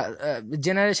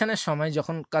জেনারেশনের সময়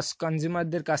যখন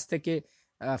কনজিউমারদের কাছ থেকে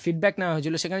ফিডব্যাক নেওয়া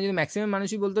হয়েছিল, সেখানে যদি ম্যাক্সিমাম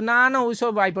মানুষই বলতো না ওই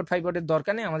সব আইপড ফাইপডের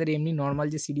দরকার নেই, আমাদের এমনি নর্মাল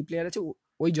যে সিডি প্লেয়ার আছে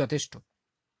ওই যথেষ্ট।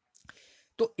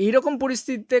 তো এইরকম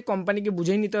পরিস্থিতিতে কোম্পানিকে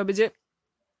বুঝেই নিতে হবে যে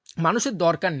মানুষের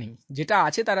দরকার নেই, যেটা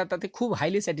আছে তারা তাতে খুব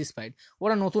হাইলি স্যাটিসফাইড,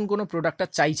 ওরা নতুন কোনো প্রোডাক্টটা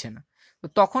চাইছে না। তো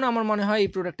তখন আমার মনে হয় এই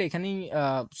প্রোডাক্টটা এখানেই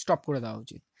স্টপ করে দেওয়া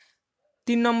উচিত।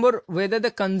 3 নম্বর, whether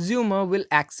the consumer will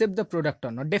accept the product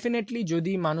or not. Definitely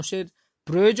যদি মানুষের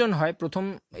প্রয়োজন হয়, প্রথম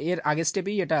এর আগের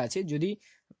স্টেপেই এটা আছে, যদি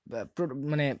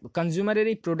মানে কনজিউমারের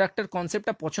এই প্রোডাক্টের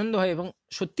কনসেপ্টটা পছন্দ হয় এবং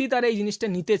সত্যিই তারা এই জিনিসটা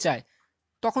নিতে চায়,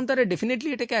 তখন তারা ডেফিনেটলি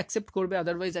এটাকে অ্যাকসেপ্ট করবে,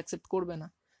 আদারওয়াইজ অ্যাকসেপ্ট করবে না।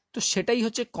 তো সেটাই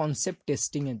হচ্ছে কনসেপ্ট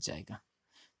টেস্টিংয়ের জায়গা।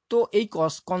 তো এই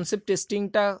কনসেপ্ট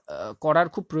টেস্টিংটা করার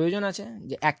খুব প্রয়োজন আছে,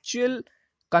 যে অ্যাকচুয়াল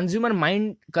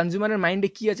কনজিউমারের মাইন্ডে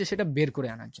কি আছে সেটা বের করে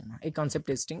আনার জন্য এই কনসেপ্ট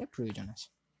টেস্টিংয়ের প্রয়োজন আছে।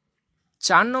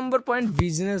 4 নম্বর পয়েন্ট,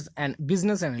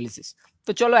 বিজনেস অ্যানালিসিস।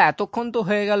 তো চলো, এতক্ষণ তো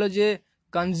হয়ে গেল যে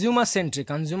কনজিউমার সেন্ট্রিক,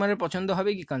 কনজিউমারের পছন্দ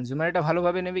হবে কি, কনজিউমার এটা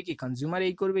ভালোভাবে নেবে কি, কনজিউমার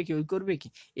এই করবে কি ওই করবে কি।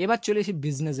 এবার চলে এসে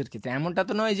বিজনেসের ক্ষেত্রে। এমনটা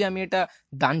তো নয় যে আমি এটা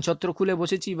দানছত্র খুলে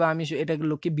বসেছি বা আমি এটা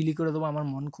লোককে বিলি করে দেবো, আমার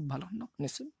মন খুব ভালো,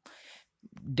 নিশ্চয়ই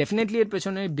ডেফিনেটলি এর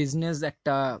পেছনে বিজনেস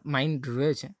একটা মাইন্ড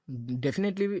রয়েছে।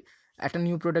 ডেফিনেটলি একটা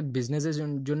নিউ প্রোডাক্ট বিজনেসের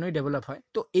জন্যই ডেভেলপ হয়।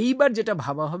 তো এইবার যেটা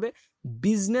ভাবা হবে,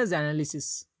 বিজনেস অ্যানালিসিস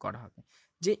করা হবে,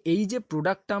 যে এই যে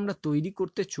প্রোডাক্টটা আমরা তৈরি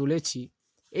করতে চলেছি,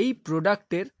 এই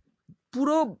প্রোডাক্টের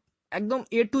পুরো একদম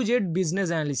এ টু জেড বিজনেস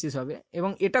অ্যানালিসিস হবে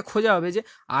এবং এটা খোঁজা হবে যে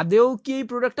আদেও কি এই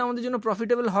প্রোডাক্টটা আমাদের জন্য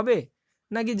প্রফিটেবল হবে,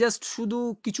 নাকি জাস্ট শুধু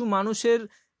কিছু মানুষের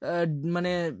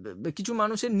মানে কিছু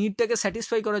মানুষের নিডটাকে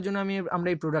স্যাটিসফাই করার জন্য আমরা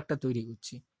এই প্রোডাক্টটা তৈরি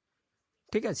করছি।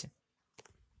 ঠিক আছে,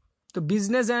 তো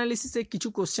বিজনেস অ্যানালিসিসে কিছু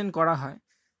কোশ্চেন করা হয়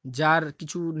যার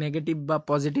কিছু নেগেটিভ বা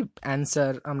পজিটিভ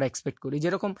অ্যান্সার আমরা এক্সপেক্ট করি।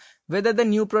 যেরকম, whether the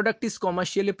new product is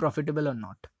commercially profitable or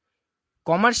not.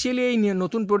 Commercially এই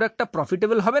নতুন প্রোডাক্টটা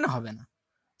প্রফিটেবল হবে না।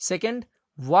 Second,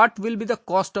 what will be the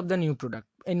cost of the new product.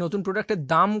 এই নতুন প্রোডাক্টের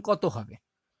দাম কত হবে।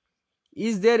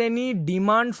 Is there any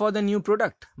demand for the new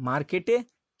product. মার্কেটে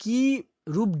কি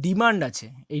রূপ ডিমান্ড আছে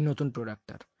এই নতুন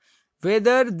প্রোডাক্টটার।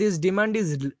 Weather this demand is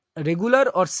regular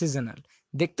or seasonal.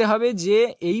 দেখতে হবে যে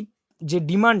এই যে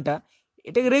ডিমান্ডটা,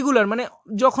 এটা রেগুলার মানে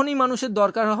যখনই মানুষের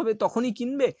দরকার হবে তখনই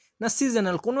কিনবে, না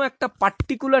সিজনাল কোনো একটা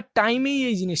পার্টিকুলার টাইমেই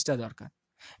এই জিনিসটা দরকার।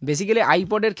 বেসিক্যালি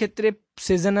আইপডের ক্ষেত্রে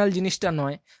সিজনাল জিনিসটা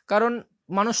নয়, কারণ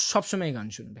মানুষ সবসময় গান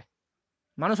শুনবে,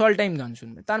 মানুষ অল টাইম গান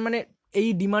শুনবে, তার মানে এই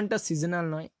ডিমান্ডটা সিজনাল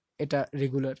নয়, এটা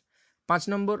regular. 5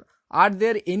 number, R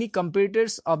there any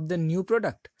competitors of the new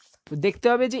product. তো দেখতে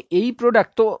হবে যে এই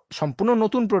প্রোডাক্ট তো সম্পূর্ণ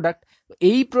নতুন প্রোডাক্ট,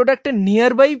 এই প্রোডাক্টের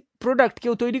নিয়ার বাই প্রোডাক্ট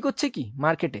কেউ তৈরি করছে কি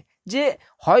মার্কেটে, যে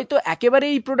হয়তো একেবারে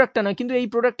এই প্রোডাক্টটা নয় কিন্তু এই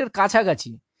প্রোডাক্টের কাছাকাছি,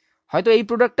 হয়তো এই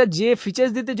প্রোডাক্টটা যে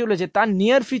ফিচার্স দিতে চলেছে তার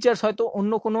নিয়ার ফিচার্স হয়তো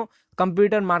অন্য কোনো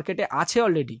কম্পিউটার মার্কেটে আছে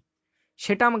অলরেডি,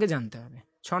 সেটা আমাকে জানতে হবে।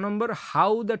 6 নম্বর,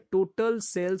 how the total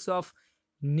sales of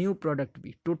new product B.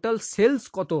 Total sales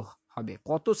কত হবে,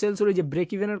 কত সেলস হলে, যে ব্রেক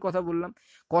ইভেনের কথা বললাম,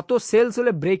 কত সেলস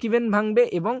হলে ব্রেক ইভেন ভাঙবে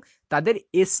এবং তাদের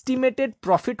এস্টিমেটেড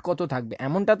প্রফিট কত থাকবে।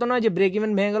 এমনটা তো নয় যে ব্রেক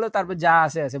ইভেন ভেঙে গেল তারপর যা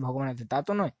আসে আসে ভগবান আছে, তা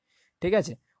তো নয়। ঠিক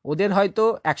আছে, ওদের হয়তো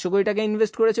 100 কোটি টাকা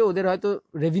ইনভেস্ট করেছে, ওদের হয়তো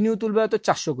রেভিনিউ তুলবে হয়তো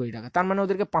 400 কোটি টাকা, তার মানে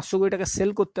ওদেরকে 500 কোটি টাকা সেল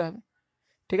করতে হবে।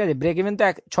 ঠিক আছে, ব্রেক ইভেন তো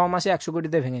 6 মাসে 100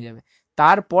 কোটিতে ভেঙে যাবে,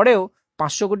 তারপরেও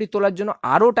 500 কোটি তোলার জন্য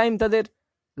আরও টাইম তাদের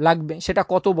লাগবে, সেটা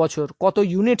কত বছর, কত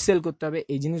ইউনিট সেল করতে হবে,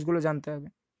 এই জিনিসগুলো জানতে হবে।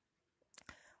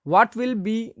 What will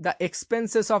be the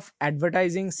expenses of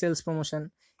advertising sales promotion,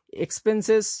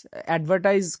 expenses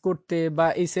advertise করতে বা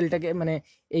এই সেলটাকে মানে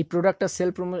এই প্রোডাক্টটা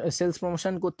সেলস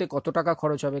প্রমোশন করতে কত টাকা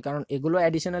খরচ হবে, কারণ এগুলো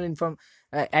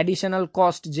অ্যাডিশনাল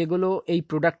কস্ট যেগুলো এই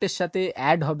প্রোডাক্টের সাথে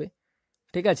অ্যাড হবে।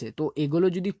 ঠিক আছে, তো এগুলো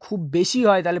যদি খুব বেশি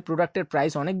হয় তাহলে প্রোডাক্টের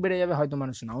প্রাইস অনেক বেড়ে যাবে, হয়তো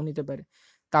মানুষ নাও নিতে পারে।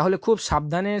 তাহলে খুব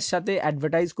সাবধানের সাথে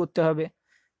অ্যাডভার্টাইজ করতে হবে,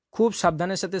 খুব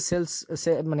সাবধানের সাথে সেলস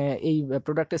মানে এই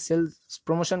প্রোডাক্টের সেলস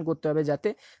প্রমোশন করতে হবে, যাতে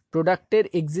প্রোডাক্টের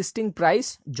এক্সিস্টিং প্রাইস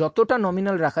যতটা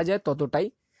নমিনাল রাখা যায় ততটাই,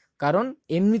 কারণ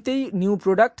এমনিতেই নিউ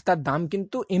প্রোডাক্ট তার দাম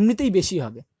কিন্তু এমনিতেই বেশি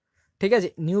হবে। ঠিক আছে,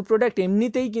 নিউ প্রোডাক্ট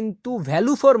এমনিতেই কিন্তু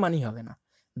ভ্যালু ফর মানি হবে না,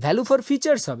 ভ্যালু ফর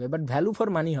ফিচার্স হবে বাট ভ্যালু ফর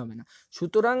মানি হবে না।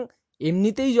 সুতরাং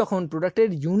এমনিতেই যখন প্রোডাক্টের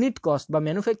ইউনিট কস্ট বা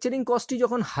ম্যানুফ্যাকচারিং কস্টই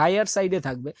যখন হায়ার সাইডে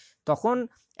থাকবে, তখন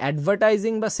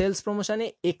অ্যাডভার্টাইজিং বা সেলস প্রমোশনে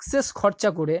এক্সেস খরচা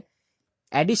করে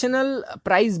অ্যাডিশনাল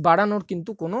প্রাইস বাড়ানোর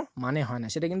কিন্তু কোনো মানে হয় না,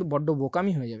 সেটা কিন্তু বড্ড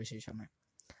বোকামি হয়ে যাবে সেই সময়।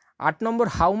 8 নম্বর,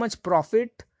 how much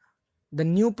profit the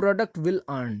new product will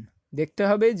earn, দেখতে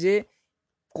হবে যে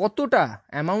কতটা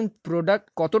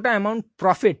অ্যামাউন্ট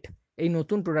প্রফিট এই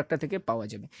নতুন প্রোডাক্টটা থেকে পাওয়া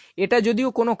যাবে। এটা যদিও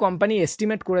কোনো কোম্পানি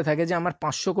এস্টিমেট করে থাকে যে আমার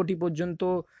 500 কোটি পর্যন্ত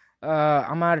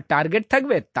আমার টার্গেট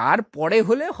থাকবে, তারপরে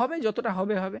হলে হবে, যতটা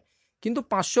হবে হবে, কিন্তু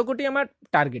 500 কোটি আমার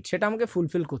টার্গেট, সেটা আমাকে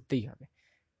ফুলফিল করতেই হবে।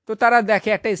 তো তারা দেখে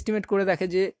একটা এস্টিমেট করে দেখে,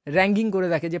 যে র্যাঙ্কিং করে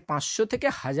দেখে যে 500 থেকে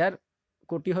 1000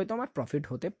 কোটি হয়তো আমার প্রফিট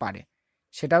হতে পারে,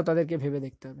 সেটাও তাদেরকে ভেবে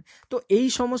দেখতে হবে। তো এই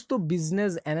সমস্ত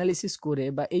বিজনেস অ্যানালিসিস করে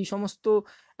বা এই সমস্ত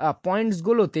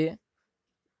পয়েন্টসগুলোতে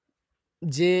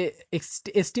যে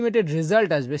এস্টিমেটেড রেজাল্ট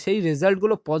আসবে, সেই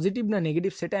রেজাল্টগুলো পজিটিভ না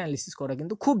নেগেটিভ সেটা অ্যানালিসিস করা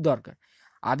কিন্তু খুব দরকার।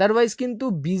 আদারওয়াইজ কিন্তু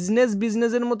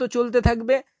বিজনেসের মতো চলতে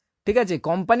থাকবে। ঠিক আছে,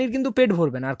 কোম্পানির কিন্তু পেট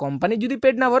ভরবে না, আর কোম্পানির যদি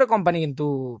পেট না ভরে কোম্পানি কিন্তু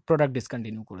প্রোডাক্ট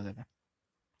ডিসকন্টিনিউ করে দেবে।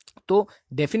 তো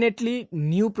ডেফিনেটলি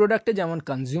নিউ প্রোডাক্টে যেমন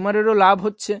কনজিউমারেরও লাভ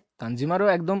হচ্ছে, কনজিউমারও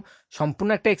একদম সম্পূর্ণ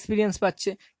একটা এক্সপিরিয়েন্স পাচ্ছে,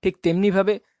 ঠিক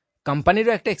তেমনিভাবে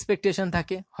কোম্পানিরও একটা এক্সপেকটেশন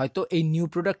থাকে হয়তো এই নিউ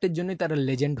প্রোডাক্টের জন্যই তারা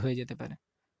লেজেন্ড হয়ে যেতে পারে।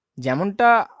 যেমনটা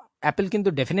অ্যাপেল কিন্তু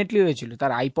ডেফিনেটলি হয়েছিল,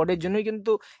 তার আইপডের জন্যই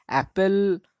কিন্তু অ্যাপেল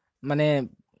মানে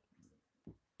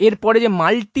এরপরে যে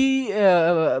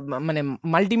মানে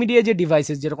মাল্টিমিডিয়া যে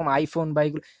ডিভাইসেস যেরকম আইফোন বা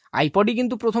এগুলো, আইপডই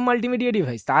কিন্তু প্রথম মাল্টিমিডিয়া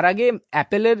ডিভাইস, তার আগে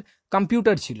অ্যাপেলের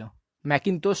কম্পিউটার ছিল,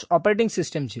 ম্যাকিনতোশ অপারেটিং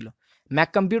সিস্টেম ছিল, ম্যাক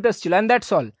কম্পিউটার ছিল, অ্যান্ড দ্যাটস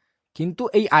অল। কিন্তু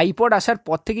এই আইপড আসার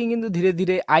পর থেকেই কিন্তু ধীরে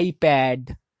ধীরে আইপ্যাড,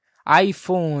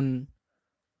 আইফোন,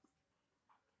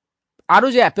 আরও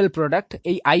যে অ্যাপেল প্রোডাক্ট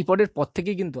এই আইপডের পর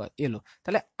থেকেই কিন্তু এলো,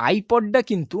 তাহলে আইপডটা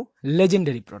কিন্তু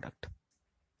লেজেন্ডারি প্রোডাক্ট,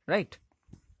 রাইট?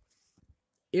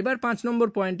 এবার 5 নম্বর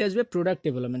পয়েন্টে আসবে প্রোডাক্ট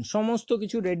ডেভেলপমেন্ট। সমস্ত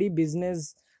কিছু রেডি, বিজনেস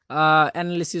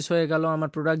অ্যানালিসিস হয়ে গেল, আমার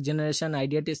product generation,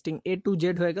 idea testing, A to Z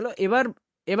হয়ে গেল।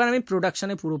 এবার আমি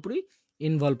প্রোডাকশানে পুরোপুরি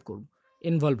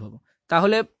ইনভলভ হব।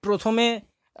 তাহলে প্রথমে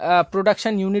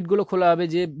প্রোডাকশান ইউনিটগুলো খোলা হবে,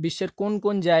 যে বিশ্বের কোন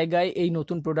কোন জায়গায় এই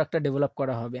নতুন প্রোডাক্টটা ডেভেলপ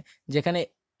করা হবে, যেখানে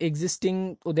এক্সিস্টিং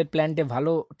ওদের প্ল্যান্টে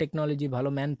ভালো টেকনোলজি, ভালো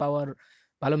ম্যান পাওয়ার,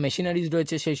 ভালো মেশিনারিজ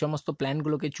রয়েছে, সেই সমস্ত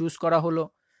প্ল্যান্টগুলোকে চুজ করা হলো।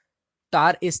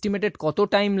 তার এস্টিমেটেড কত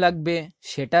টাইম লাগবে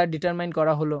সেটা ডিটারমাইন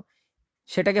করা হলো।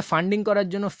 সেটাকে ফান্ডিং করার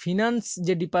জন্য ফিনান্স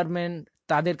যে ডিপার্টমেন্ট,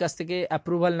 তাদের কাছ থেকে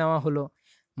অ্যাপ্রুভাল নেওয়া হলো।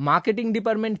 মার্কেটিং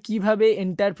ডিপার্টমেন্ট কিভাবে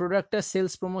এন্টায়ার প্রোডাক্টটা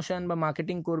সেলস প্রমোশন বা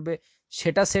মার্কেটিং করবে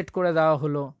সেটা সেট করে দেওয়া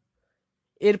হলো।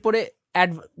 এরপরে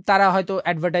তারা হয়তো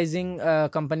অ্যাডভার্টাইজিং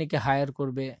কোম্পানিকে হায়ার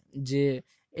করবে, যে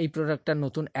এই প্রোডাক্টটার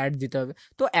নতুন অ্যাড দিতে হবে।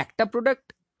 তো একটা প্রোডাক্ট,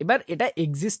 এবার এটা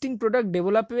এক্সিস্টিং প্রোডাক্ট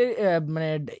ডেভেলপে মানে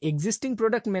এক্সিস্টিং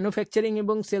প্রোডাক্ট ম্যানুফ্যাকচারিং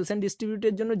এবং সেলস অ্যান্ড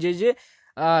ডিস্ট্রিবিউটের জন্য যে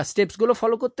স্টেপসগুলো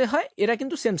ফলো করতে হয়, এরা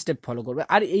কিন্তু সেম স্টেপ ফলো করবে।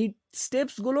 আর এই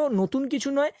স্টেপসগুলো নতুন কিছু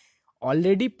নয়,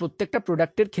 অলরেডি প্রত্যেকটা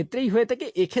প্রোডাক্টের ক্ষেত্রেই হয়ে থাকে।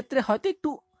 এক্ষেত্রে হয়তো একটু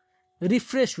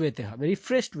রিফ্রেশড ওয়েতে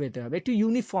হবে, একটু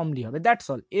ইউনিফর্মলি হবে, দ্যাটস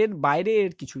অল, এর বাইরে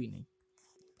এর কিছুই নেই।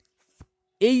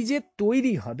 এই যে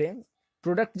তৈরি হবে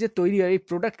প্রোডাক্ট, যে তৈরি হয় এই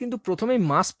প্রোডাক্ট কিন্তু প্রথমেই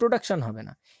মাস প্রোডাকশন হবে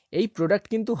না, এই প্রোডাক্ট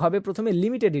কিন্তু হবে প্রথমে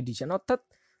লিমিটেড এডিশন, অর্থাৎ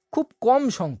খুব কম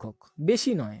সংখ্যক,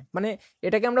 বেশি নয়, মানে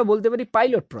এটাকে আমরা বলতে পারি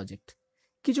পাইলট প্রজেক্ট।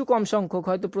 কিছু কম সংখ্যক,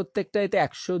 হয়তো প্রত্যেকটা এতে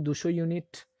 100-200 ইউনিট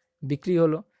বিক্রি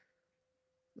হলো,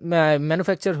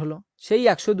 ম্যানুফ্যাকচার হলো, সেই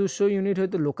 100-200 ইউনিট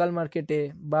হয়তো লোকাল মার্কেটে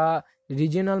বা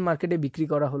রিজিওনাল মার্কেটে বিক্রি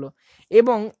করা হলো।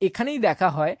 এবং এখানেই দেখা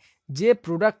হয় যে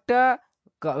প্রোডাক্টটা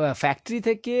ফ্যাক্টরি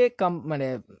থেকে মানে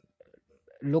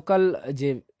লোকাল যে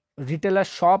রিটেলার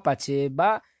শপ আছে বা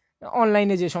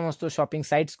অনলাইনে যে সমস্ত শপিং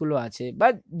সাইটসগুলো আছে বা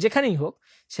যেখানেই হোক,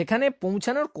 সেখানে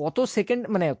পৌঁছানোর কত সেকেন্ড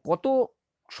মানে কত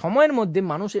সময়ের মধ্যে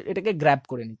মানুষ এটাকে গ্র্যাব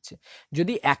করে নিচ্ছে।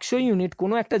 যদি 100 ইউনিট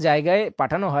কোনো একটা জায়গায়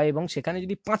পাঠানো হয় এবং সেখানে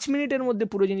যদি 5 মিনিটের মধ্যে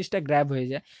পুরো জিনিসটা গ্র্যাব হয়ে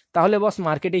যায়, তাহলে বস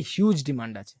মার্কেটে হিউজ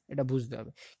ডিমান্ড আছে, এটা বুঝতে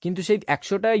হবে। কিন্তু সেই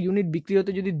 100টা ইউনিট বিক্রি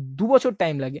হতে যদি 2 বছর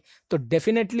টাইম লাগে, তো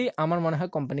ডেফিনেটলি আমার মনে হয়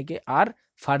কোম্পানিকে আর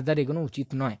ফার্দার এগোনো উচিত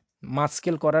নয়। মাস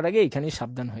স্কেল করার আগে এখানেই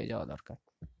সাবধান হয়ে যাওয়া দরকার।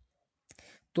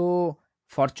 তো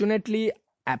ফরচুনেটলি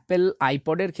অ্যাপেল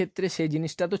আইপডের ক্ষেত্রে সেই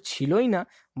জিনিসটা তো ছিলই না,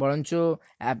 বরঞ্চ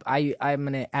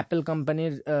মানে অ্যাপেল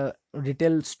কোম্পানির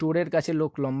রিটেল স্টোরের কাছে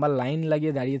লোক লম্বা লাইন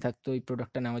লাগিয়ে দাঁড়িয়ে থাকতো এই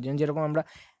প্রোডাক্টটা নেওয়ার জন্য। যেরকম আমরা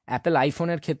অ্যাপেল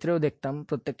আইফোনের ক্ষেত্রেও দেখতাম,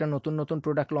 প্রত্যেকটা নতুন নতুন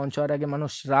প্রোডাক্ট লঞ্চ হওয়ার আগে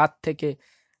মানুষ রাত থেকে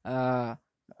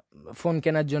ফোন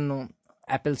কেনার জন্য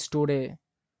অ্যাপেল স্টোরে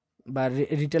বা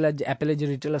রিটেলার, অ্যাপেলের যে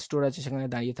রিটেলার স্টোর আছে সেখানে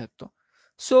দাঁড়িয়ে থাকতো।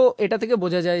 সো এটা থেকে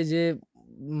বোঝা যায় যে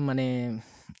মানে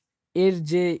এর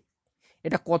যে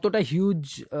এটা কতটা হিউজ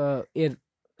এর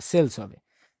সেলস হবে।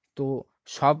 তো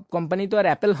সব কোম্পানি তো আর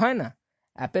অ্যাপেল হয় না।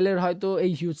 অ্যাপেলের হয়তো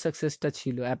এই হিউজ সাকসেসটা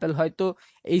ছিল, অ্যাপেল হয়তো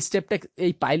এই স্টেপটা,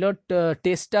 এই পাইলট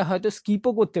টেস্টটা হয়তো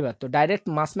স্কিপও করতে পারতো, ডাইরেক্ট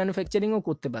মাস ম্যানুফ্যাকচারিংও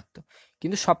করতে পারতো।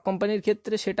 কিন্তু সব কোম্পানির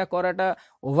ক্ষেত্রে সেটা করাটা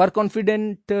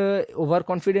ওভার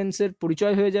কনফিডেন্সের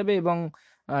পরিচয় হয়ে যাবে এবং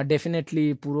ডেফিনেটলি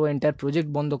পুরো এন্টার প্রজেক্ট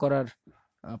বন্ধ করার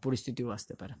পরিস্থিতিও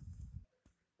আসতে পারে।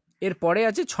 এরপরে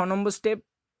আছে 6 নম্বর স্টেপ,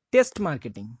 টেস্ট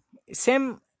মার্কেটিং। সেম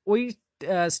ওই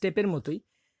স্টেপের মতোই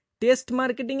টেস্ট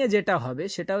মার্কেটিংয়ে যেটা হবে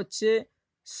সেটা হচ্ছে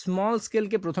স্মল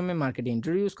স্কেলকে প্রথমে মার্কেটে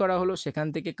ইন্ট্রোডিউস করা হলো, সেখান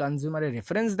থেকে কনজিউমারের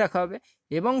রেফারেন্স দেখা হবে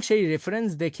এবং সেই রেফারেন্স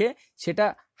দেখে সেটা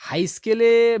হাই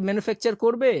স্কেলে ম্যানুফ্যাকচার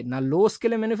করবে না লো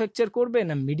স্কেলে ম্যানুফ্যাকচার করবে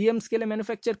না মিডিয়াম স্কেলে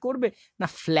ম্যানুফ্যাকচার করবে না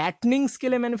ফ্ল্যাটনিং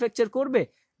স্কেলে ম্যানুফ্যাকচার করবে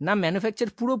না ম্যানুফ্যাকচার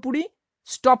পুরোপুরি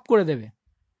স্টপ করে দেবে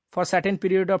for certain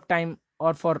period of time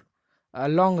or for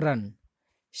long run,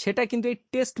 সেটা কিন্তু এই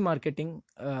টেস্ট মার্কেটিং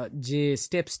যে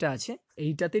স্টেপসটা আছে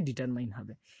এইটাতে ডিটারমাইন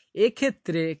হবে।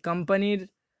 এক্ষেত্রে কোম্পানির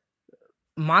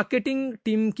মার্কেটিং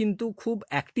টিম কিন্তু খুব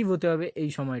অ্যাক্টিভ হতে হবে এই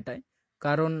সময়টায়,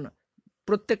 কারণ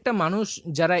প্রত্যেকটা মানুষ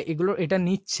যারা এটা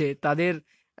নিচ্ছে তাদের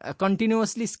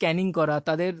কন্টিনিউয়াসলি স্ক্যানিং করা,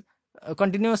 তাদের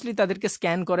কন্টিনিউয়াসলি তাদেরকে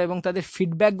স্ক্যান করা এবং তাদের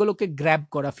ফিডব্যাকগুলোকে গ্র্যাব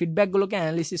করা, ফিডব্যাকগুলোকে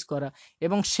অ্যানালিসিস করা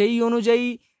এবং সেই অনুযায়ী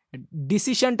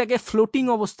ডিসিশনটাকে ফ্লোটিং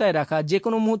অবস্থায় রাখা, যে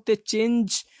কোনো মুহূর্তে চেঞ্জ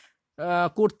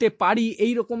করতে পারি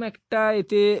এইরকম একটা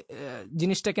এতে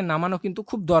জিনিসটাকে নামানো কিন্তু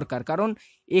খুব দরকার। কারণ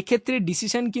এক্ষেত্রে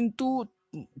ডিসিশন কিন্তু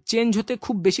চেঞ্জ হতে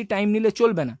খুব বেশি টাইম নিলে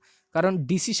চলবে না, কারণ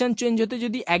ডিসিশন চেঞ্জ হতে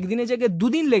যদি একদিনের জায়গায় 2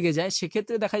 দিন লেগে যায়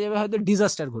সেক্ষেত্রে দেখা যাবে হয়তো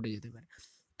ডিজাস্টার ঘটে যেতে পারে।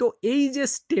 তো এই যে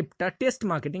স্টেপটা টেস্ট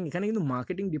মার্কেটিং, এখানে কিন্তু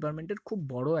মার্কেটিং ডিপার্টমেন্টের খুব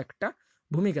বড় একটা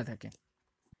ভূমিকা থাকে।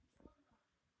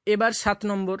 এবার 7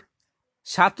 নম্বর,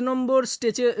 7 নম্বর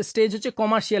স্টেজ হচ্ছে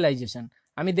কমার্শিয়ালাইজেশন।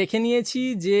 আমি দেখে নিয়েছি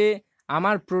যে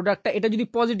আমার প্রোডাক্টটা, এটা যদি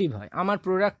পজিটিভ হয়, আমার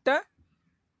প্রোডাক্টটা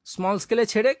স্মল স্কেলে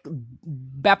ছেড়ে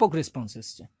ব্যাপক রেসপন্স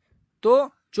এসছে, তো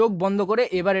চোখ বন্ধ করে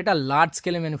এবার এটা লার্জ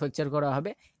স্কেলে ম্যানুফ্যাকচার করা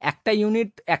হবে।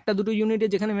 একটা দুটো ইউনিটে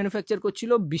যেখানে ম্যানুফ্যাকচার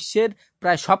করছিল, বিশ্বের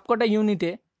প্রায় সবকটা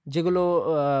ইউনিটে, যেগুলো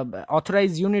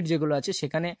অথরাইজ ইউনিট যেগুলো আছে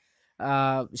সেখানে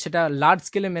সেটা লার্জ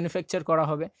স্কেলে ম্যানুফ্যাকচার করা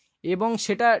হবে এবং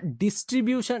সেটা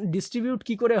ডিস্ট্রিবিউট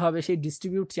কি করে হবে, সেই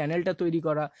ডিস্ট্রিবিউট চ্যানেলটা তৈরি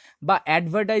করা বা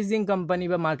অ্যাডভার্টাইজিং কোম্পানি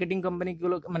বা মার্কেটিং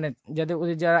কোম্পানিগুলো, মানে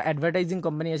ওদের যারা অ্যাডভার্টাইজিং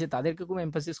কোম্পানি আছে তাদেরকে খুব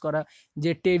এমফাসিস করা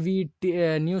যে টিভি,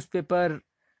 নিউজ পেপার,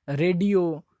 রেডিও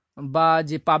বা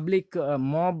যে পাবলিক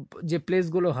মব যে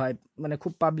প্লেসগুলো হয়, মানে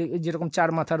খুব পাবলিক, যেরকম চার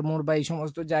মাথার মোড় বা এই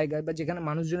সমস্ত জায়গায় বা যেখানে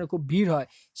মানুষজনের খুব ভিড় হয়,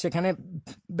 সেখানে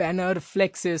ব্যানার,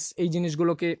 ফ্লেক্সেস, এই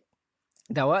জিনিসগুলোকে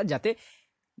দেওয়া, যাতে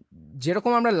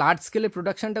যেরকম আমরা লার্জ স্কেলে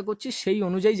প্রোডাকশনটা করছি সেই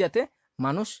অনুযায়ী যাতে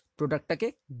মানুষ প্রোডাক্টটাকে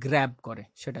গ্র্যাব করে।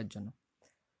 সেটার জন্য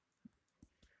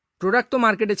প্রোডাক্ট তো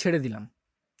মার্কেটে ছেড়ে দিলাম,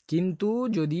 কিন্তু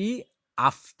যদি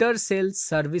আফটার সেলস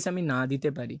সার্ভিস আমি না দিতে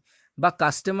পারি বা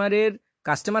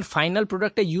কাস্টমার ফাইনাল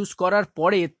প্রোডাক্টটা ইউজ করার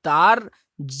পরে তার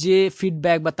যে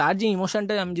ফিডব্যাক বা তার যে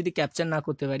ইমোশনটা আমি যদি ক্যাপচার না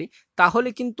করতে পারি, তাহলে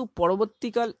কিন্তু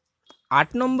পরবর্তীকাল 8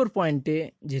 নম্বর পয়েন্টে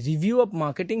যে রিভিউ অফ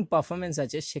মার্কেটিং পারফরমেন্স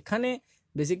আছে, সেখানে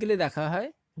বেসিক্যালি দেখা হয়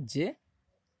যে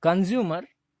কনজিউমার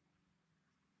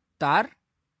তার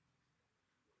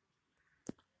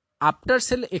আফটার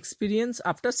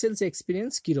সেলস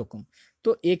এক্সপিরিয়েন্স কীরকম। তো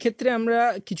এক্ষেত্রে আমরা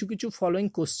কিছু কিছু ফলোয়িং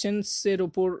কোশ্চেন্সের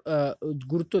ওপর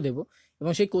গুরুত্ব দেব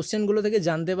এবং সেই কোশ্চেনগুলো থেকে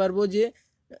জানতে পারবো যে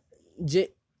যে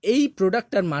এই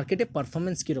প্রোডাক্টটার মার্কেটে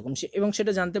পারফরমেন্স কীরকম, এবং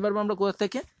সেটা জানতে পারবো আমরা কোথা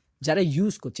থেকে, যারা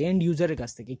ইউজ করছে এন্ড ইউজারের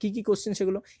কাছ থেকে। কী কী কোশ্চেন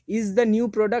সেগুলো? Is the new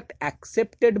product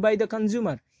accepted by the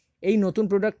consumer? এই নতুন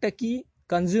প্রোডাক্টটা কি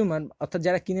কনজিউমার অর্থাৎ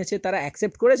যারা কিনেছে তারা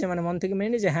অ্যাকসেপ্ট করেছে, মানে মন থেকে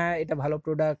মেনে নিয়েছে হ্যাঁ এটা ভালো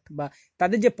প্রোডাক্ট, বা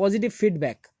তাদের যে পজিটিভ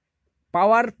ফিডব্যাক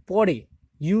পাওয়ার পরে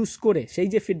ইউজ করে সেই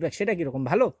যে ফিডব্যাক সেটা কীরকম,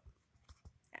 ভালো,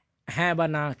 হ্যাঁ বা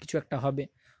না কিছু একটা হবে।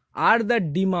 Are the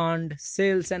demand,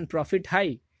 sales and profit high?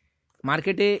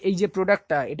 মার্কেটে এই যে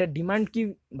প্রোডাক্টটা, এটা ডিমান্ড কি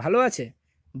ভালো আছে?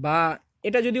 বা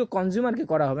এটা যদিও কনজিউমারকে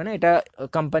করা হবে না, এটা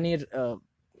কোম্পানির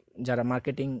যারা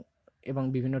মার্কেটিং এবং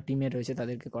বিভিন্ন টিমে রয়েছে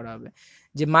তাদেরকে করা হবে,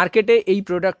 যে মার্কেটে এই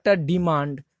প্রোডাক্টটার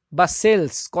ডিমান্ড বা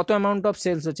সেলস, কত অ্যামাউন্ট অফ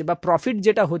সেলস হচ্ছে, বা প্রফিট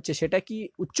যেটা হচ্ছে সেটা কি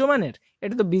উচ্চমানের?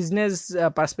 এটা তো বিজনেস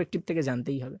পার্সপেক্টিভ থেকে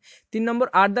জানতেই হবে। 3 নম্বর,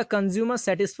 are the consumer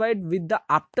satisfied with the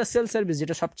after sale service?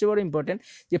 যেটা সবচেয়ে বড় ইম্পর্টেন্ট,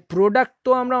 যে প্রোডাক্ট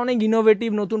তো আমরা অনেক ইনোভেটিভ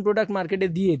নতুন প্রোডাক্ট মার্কেটে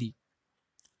দিয়ে দিই,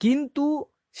 কিন্তু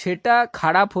সেটা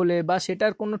খারাপ হলে বা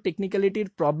সেটার কোনো টেকনিক্যালিটির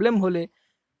প্রবলেম হলে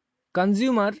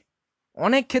কনজিউমার,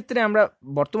 অনেক ক্ষেত্রে আমরা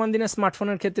বর্তমান দিনে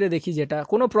স্মার্টফোনের ক্ষেত্রে দেখি, যেটা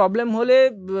কোনো প্রবলেম হলে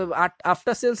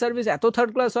আফটার সেল সার্ভিস এত থার্ড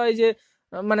ক্লাস হয় যে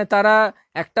মানে তারা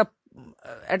একটা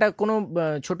একটা কোনো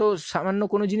ছোট সামান্য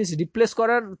কোনো জিনিস রিপ্লেস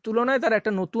করার তুলনায় তারা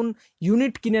একটা নতুন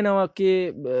ইউনিট কিনে নেওয়াকে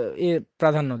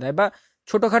প্রাধান্য দেয়, বা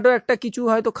ছোটোখাটো একটা কিছু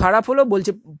হয়তো খারাপ হলো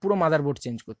বলছে পুরো মাদারবোর্ড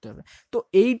চেঞ্জ করতে হবে। তো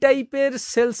এই টাইপের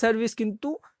সেল সার্ভিস কিন্তু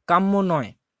কাম্য নয়।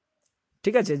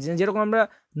 ঠিক আছে, যেরকম আমরা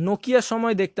নোকিয়ার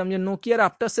সময় দেখতাম যে নোকিয়ার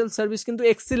আফটার সেল সার্ভিস কিন্তু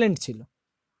এক্সিলেন্ট ছিল।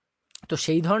 তো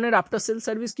সেই ধরনের আফটার সেল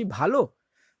সার্ভিস কি ভালো,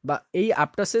 বা এই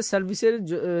আফটার সেল সার্ভিসের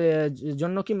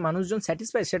জন্য কি মানুষজন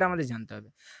স্যাটিসফাই, সেটা আমাদের জানতে হবে।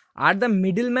 Are the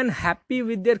middle man happy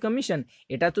with their commission?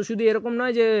 এটা তো শুধু এরকম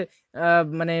নয় যে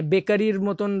মানে বেকারির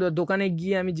মতন দোকানে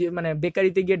গিয়ে আমি যে মানে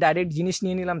বেকারিতে গিয়ে ডাইরেক্ট জিনিস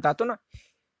নিয়ে নিলাম, তা তো না।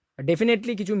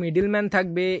 ডেফিনেটলি কিছু মিডল ম্যান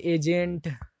থাকবে, এজেন্ট,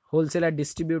 হোলসেলার,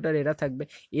 ডিস্ট্রিবিউটার, এরা থাকবে।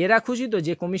 এরা খুশি তো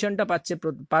যে কমিশনটা পাচ্ছে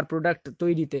পার প্রোডাক্ট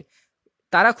তৈরিতে?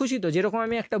 তারা খুশি তো? যেরকম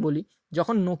আমি একটা বলি,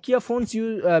 যখন নোকিয়া ফোনস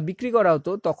বিক্রি করা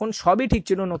হতো তখন সবই ঠিক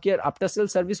ছিল, নোকিয়ার আফটার সেল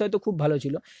সার্ভিস হয়তো খুব ভালো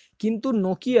ছিল, কিন্তু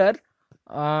নোকিয়ার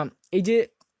এই যে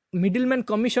মিডলম্যান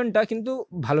কমিশনটা কিন্তু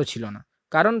ভালো ছিল না।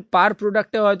 কারণ পার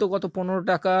প্রোডাক্টে হয়তো কত 15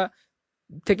 টাকা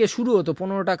থেকে শুরু হতো,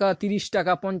 15 টাকা, 30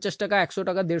 টাকা, 50 টাকা, 100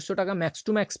 টাকা, 150 টাকা ম্যাক্স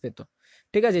টু ম্যাক্স পেত।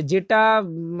 ঠিক আছে, যেটা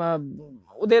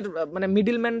ওদের মানে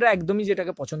মিডলম্যানরা একদমই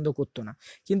যেটাকে পছন্দ করতো না।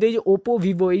 কিন্তু এই যে ওপো,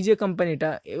 ভিভো, এই যে কোম্পানিটা,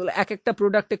 এগুলো এক একটা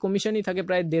প্রোডাক্টে কমিশনই থাকে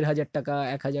প্রায় 1,500 টাকা,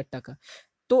 1,000 টাকা।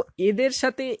 তো এদের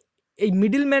সাথে এই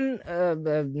মিডলম্যান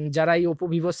যারা এই ওপো,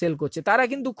 ভিভো সেল করছে, তারা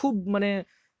কিন্তু খুব মানে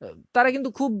তারা কিন্তু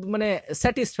খুব মানে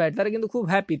স্যাটিসফাইড, তারা কিন্তু খুব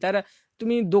হ্যাপি। তারা,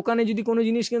 তুমি দোকানে যদি কোনো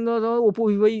জিনিস কিনতে হয়, ওপো,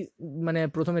 ভিভোই মানে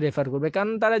প্রথমে রেফার করবে,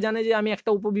 কারণ তারা জানে যে আমি একটা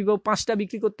ওপো, ভিভো 5টা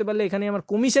বিক্রি করতে পারলে এখানে আমার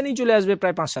কমিশনই চলে আসবে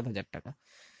প্রায় 5-7 হাজার টাকা।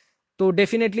 তো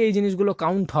ডেফিনেটলি এই জিনিসগুলো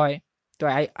কাউন্ট হয়। তো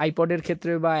আইপডের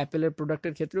ক্ষেত্রে বা অ্যাপেলের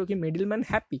প্রোডাক্টের ক্ষেত্রেও কি middleman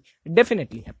happy?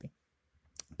 Definitely happy.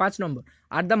 5 number,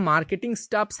 are the marketing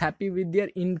stuffs happy with their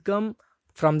income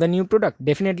from the new product?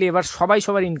 Definitely এবার সবাই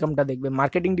সবার ইনকামটা দেখবে।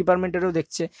 মার্কেটিং ডিপার্টমেন্টেরও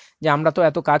দেখছে যে আমরা তো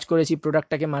এত কাজ করেছি,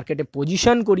 প্রোডাক্টটাকে মার্কেটে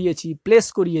পজিশন করিয়েছি, প্লেস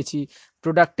করিয়েছি,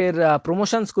 প্রোডাক্টের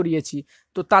প্রমোশনস করিয়েছি,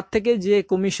 তো তার থেকে যে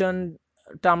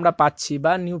কমিশনটা আমরা পাচ্ছি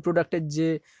বা নিউ প্রোডাক্টের যে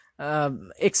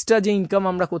এক্সট্রা যে ইনকাম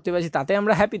আমরা করতে পারছি, তাতে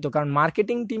আমরা হ্যাপি তো। কারণ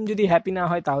মার্কেটিং টিম যদি হ্যাপি না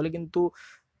হয় তাহলে কিন্তু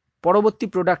পরবর্তী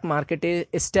প্রোডাক্ট মার্কেটে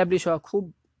এস্টাবলিশ হওয়া খুব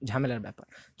ঝামেলার ব্যাপার।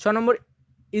 6 নম্বর,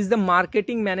 is the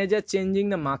marketing manager changing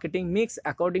the marketing mix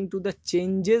according to the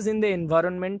changes in the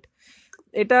environment?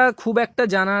 এটা খুব একটা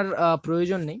জানার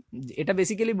প্রয়োজন নেই। এটা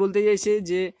বেসিক্যালি বলতে চাইছে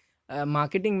যে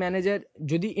মার্কেটিং ম্যানেজার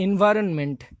যদি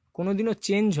এনভায়রনমেন্ট কোনোদিনও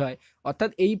চেঞ্জ হয়, অর্থাৎ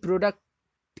এই প্রোডাক্ট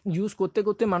ইউজ করতে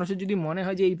করতে মানুষের যদি মনে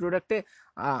হয় যে এই প্রোডাক্টে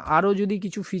আরও যদি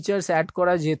কিছু ফিচার্স অ্যাড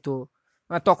করা যেত,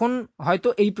 তখন হয়তো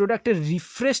এই প্রোডাক্টের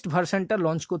রিফ্রেশড ভার্সানটা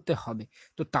লঞ্চ করতে হবে।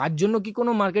 তো তার জন্য কি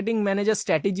কোনো মার্কেটিং ম্যানেজার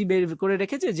স্ট্র্যাটেজি বের করে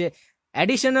রেখেছে যে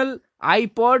অ্যাডিশনাল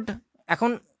আইপড,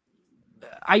 এখন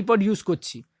আইপড ইউজ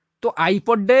করছি, তো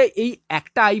আইপডে এই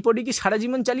একটা আইপডই কি সারা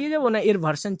জীবন চালিয়ে যাব, না এর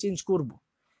ভার্সন চেঞ্জ করব?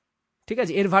 ঠিক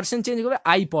আছে, এর ভার্সন চেঞ্জ করবে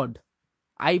iPod,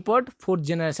 iPod 4th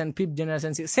generation, 5th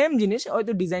generation, same জিনিস,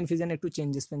 হয়তো ডিজাইন ফিজাইন একটু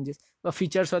চেঞ্জেস ফেঞ্জেস বা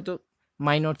ফিচার্স হয়তো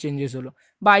মাইনর চেঞ্জেস হলো,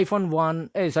 বা iPhone 1,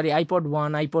 iPod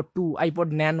 1, iPod 2, iPod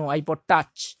nano, iPod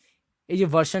touch, এই যে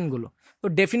ভার্সনগুলো। তো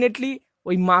ডেফিনেটলি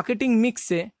ওই মার্কেটিং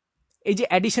মিক্সে এই যে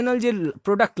অ্যাডিশনাল যে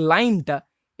প্রোডাক্ট লাইনটা,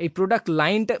 এই প্রোডাক্ট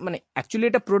লাইনটা মানে অ্যাকচুয়ালি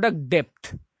এটা প্রোডাক্ট ডেপথ।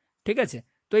 ঠিক আছে,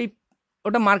 তো এই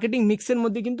ওটা মার্কেটিং মিক্সের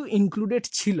মধ্যে কিন্তু ইনক্লুডেড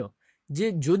ছিল, যে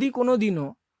যদি কোনো দিনও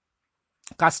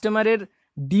কাস্টমারের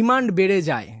ডিমান্ড বেড়ে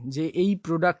যায় যে এই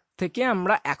প্রোডাক্ট থেকে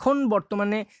আমরা এখন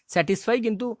বর্তমানে স্যাটিসফাই,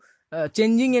 কিন্তু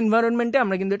চেঞ্জিং এনভায়রনমেন্টে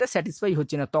আমরা কিন্তু এটা স্যাটিসফাই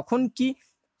হচ্ছি না, তখন কি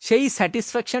সেই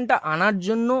স্যাটিসফ্যাকশনটা আনার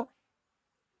জন্য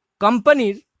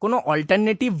কোম্পানির কোনো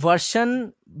অল্টারনেটিভ ভার্সন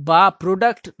বা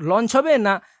প্রোডাক্ট লঞ্চ হবে,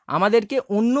 না আমাদেরকে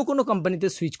অন্য কোনো কোম্পানিতে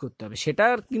সুইচ করতে হবে?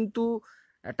 সেটার কিন্তু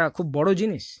একটা খুব বড়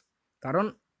জিনিস। কারণ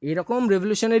এরকম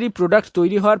রেভলিউশনারি প্রোডাক্ট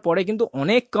তৈরি হওয়ার পরে কিন্তু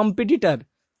অনেক কম্পিটিটার,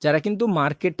 যারা কিন্তু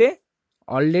মার্কেটে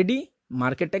অলরেডি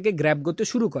মার্কেটটাকে গ্র্যাব করতে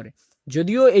শুরু করে,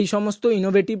 যদিও এই সমস্ত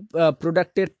ইনোভেটিভ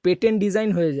প্রোডাক্টের পেটেন্ট ডিজাইন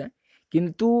হয়ে যায়,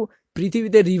 কিন্তু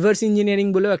পৃথিবীতে রিভার্স ইঞ্জিনিয়ারিং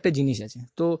বলেও একটা জিনিস আছে।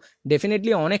 তো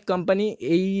ডেফিনেটলি অনেক কোম্পানি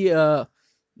এই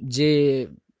যে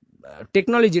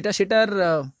টেকনোলজিটা সেটার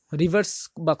রিভার্স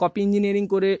বা কপি ইঞ্জিনিয়ারিং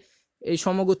করে এই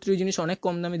সমগোত্রীয় জিনিস অনেক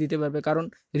কম দামে দিতে পারবে, কারণ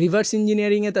রিভার্স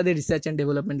ইঞ্জিনিয়ারিংয়ে তাদের রিসার্চ অ্যান্ড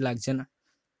ডেভেলপমেন্ট লাগছে না।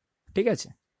 ঠিক আছে,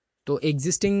 তো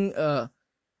এক্সিস্টিং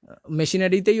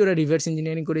মেশিনারিতেই ওরা রিভার্স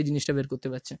ইঞ্জিনিয়ারিং করে এই জিনিসটা বের করতে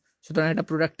পারছে। সুতরাং একটা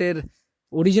প্রোডাক্টের,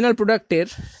 অরিজিনাল প্রোডাক্টের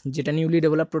যেটা নিউলি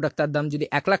ডেভেলপ প্রোডাক্ট, তার দাম যদি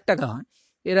 1,00,000 টাকা হয়,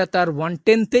 এরা তার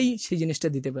 1/10 সেই জিনিসটা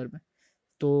দিতে পারবে।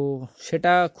 তো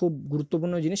সেটা খুব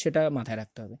গুরুত্বপূর্ণ জিনিস, সেটা মাথায়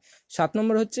রাখতে হবে। 7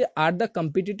 নম্বর হচ্ছে, are the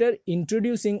competitor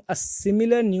introducing a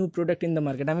similar new product in the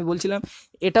market. আমি বলছিলাম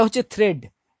এটা হচ্ছে থ্রেড।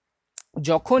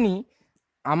 যখনই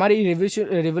আমার এই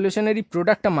রেভলিউশনারি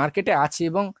প্রোডাক্টটা মার্কেটে আছে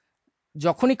এবং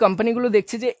যখনই কোম্পানিগুলো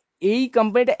দেখছে যে এই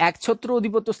কোম্পানিটা একছত্র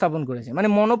অধিপত্য স্থাপন করেছে, মানে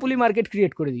মনোপলি মার্কেট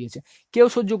ক্রিয়েট করে দিয়েছে, কেউ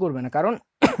সহ্য করবে না। কারণ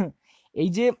এই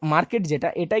যে মার্কেট যেটা,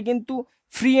 এটাই কিন্তু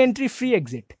ফ্রি এন্ট্রি ফ্রি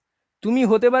এক্সিট। তুমি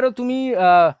হতে পারো তুমি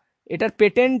এটার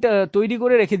পেটেন্ট তৈরি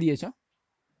করে রেখে দিয়েছো,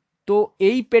 তো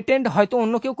এই পেটেন্ট হয়তো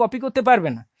অন্য কেউ কপি করতে পারবে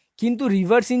না, কিন্তু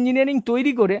রিভার্স ইঞ্জিনিয়ারিং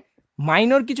তৈরি করে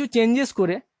মাইনর কিছু চেঞ্জেস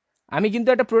করে আমি কিন্তু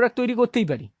একটা প্রোডাক্ট তৈরি করতেই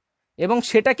পারি এবং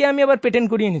সেটাকে আমি আবার পেটেন্ট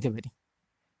করিয়ে নিতে পারি।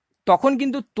 তখন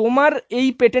কিন্তু তোমার এই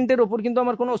পেটেন্টের ওপর কিন্তু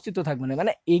আমার কোনো অস্তিত্ব থাকবে না।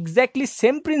 মানে এক্স্যাক্টলি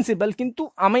সেম প্রিন্সিপাল, কিন্তু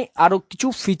আমি আরও কিছু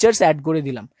ফিচার্স অ্যাড করে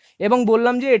দিলাম এবং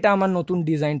বললাম যে এটা আমার নতুন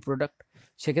ডিজাইন প্রোডাক্ট।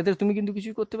 সেক্ষেত্রে তুমি কিন্তু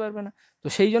কিছুই করতে পারবে না। তো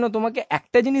সেই জন্য তোমাকে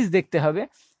একটা জিনিস দেখতে হবে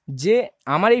যে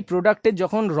আমার এই প্রোডাক্টের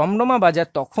যখন রমরমা বাজার,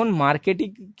 তখন মার্কেটে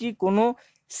কি কোনো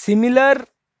সিমিলার,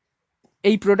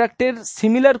 এই প্রোডাক্টের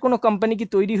সিমিলার কোনো কোম্পানি কি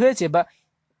তৈরি হয়েছে, বা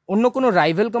অন্য কোনো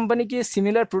রাইভাল কোম্পানি কি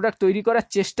সিমিলার প্রোডাক্ট তৈরি করার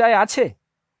চেষ্টায় আছে,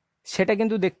 সেটা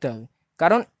কিন্তু দেখতে হবে।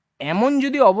 কারণ এমন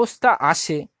যদি অবস্থা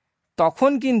আসে,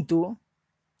 তখন কিন্তু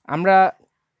আমরা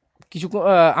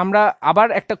আমরা আবার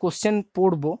একটা কোশ্চেন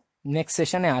পড়ব, নেক্সট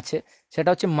সেশনে আছে, সেটা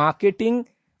হচ্ছে মার্কেটিং,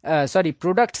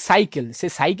 প্রোডাক্ট সাইকেল।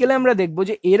 সেই সাইকেলে আমরা দেখব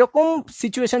যে এরকম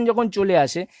সিচুয়েশন যখন চলে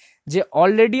আসে যে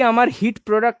অলরেডি আমার হিট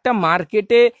প্রোডাক্টটা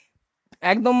মার্কেটে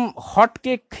একদম হট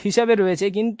কেক হিসাবে রয়েছে,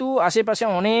 কিন্তু আশেপাশে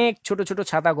অনেক ছোট ছোট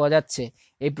ছাতা গজাচ্ছে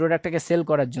এই প্রোডাক্টটাকে সেল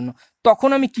করার জন্য, তখন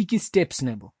আমি কি কি স্টেপস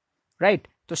নেব, রাইট?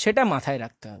 তো সেটা মাথায়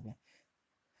রাখতে হবে।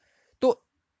 তো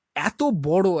এত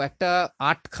বড় একটা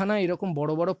 8খানা এরকম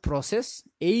বড় বড় প্রসেস,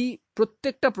 এই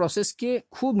প্রত্যেকটা প্রসেসকে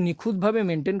খুব নিখুঁতভাবে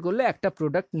মেনটেন করলে একটা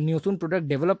প্রোডাক্ট, নতুন প্রোডাক্ট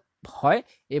ডেভেলপ হয়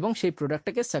এবং সেই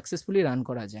প্রোডাক্টটাকে সাকসেসফুলি রান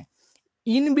করা যায়।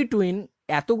 ইন বিটুইন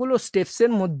এতগুলো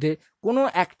স্টেপসের মধ্যে কোনো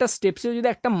একটা স্টেপসে যদি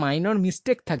একটা মাইনর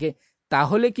মিস্টেক থাকে,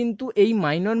 তাহলে কিন্তু এই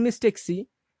মাইনর মিস্টেকসই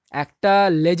একটা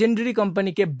লেজেন্ডারি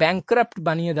কোম্পানিকে ব্যাংক্রাফট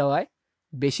বানিয়ে দেওয়ায়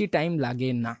বেশি টাইম লাগে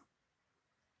না।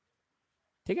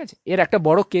 ঠিক আছে, এর একটা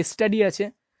বড় কেস স্টাডি আছে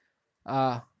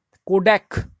কোডাক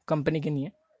কোম্পানিকে নিয়ে,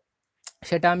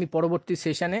 সেটা আমি পরবর্তী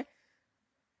সেশনে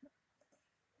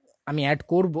আমি অ্যাড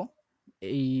করব।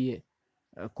 এই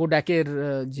কোডাকের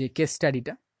যে কেস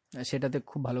স্টাডিটা, সেটাতে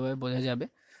খুব ভালোভাবে বোঝা যাবে।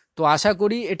 তো আশা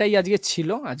করি এটাই আজকে ছিল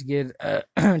আজকের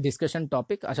ডিসকাশন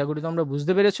টপিক। আশা করি তোমরা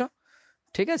বুঝতে পেরেছো।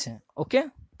 ঠিক আছে, ওকে,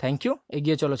 থ্যাংক ইউ।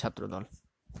 এগিয়ে চলো ছাত্রদল।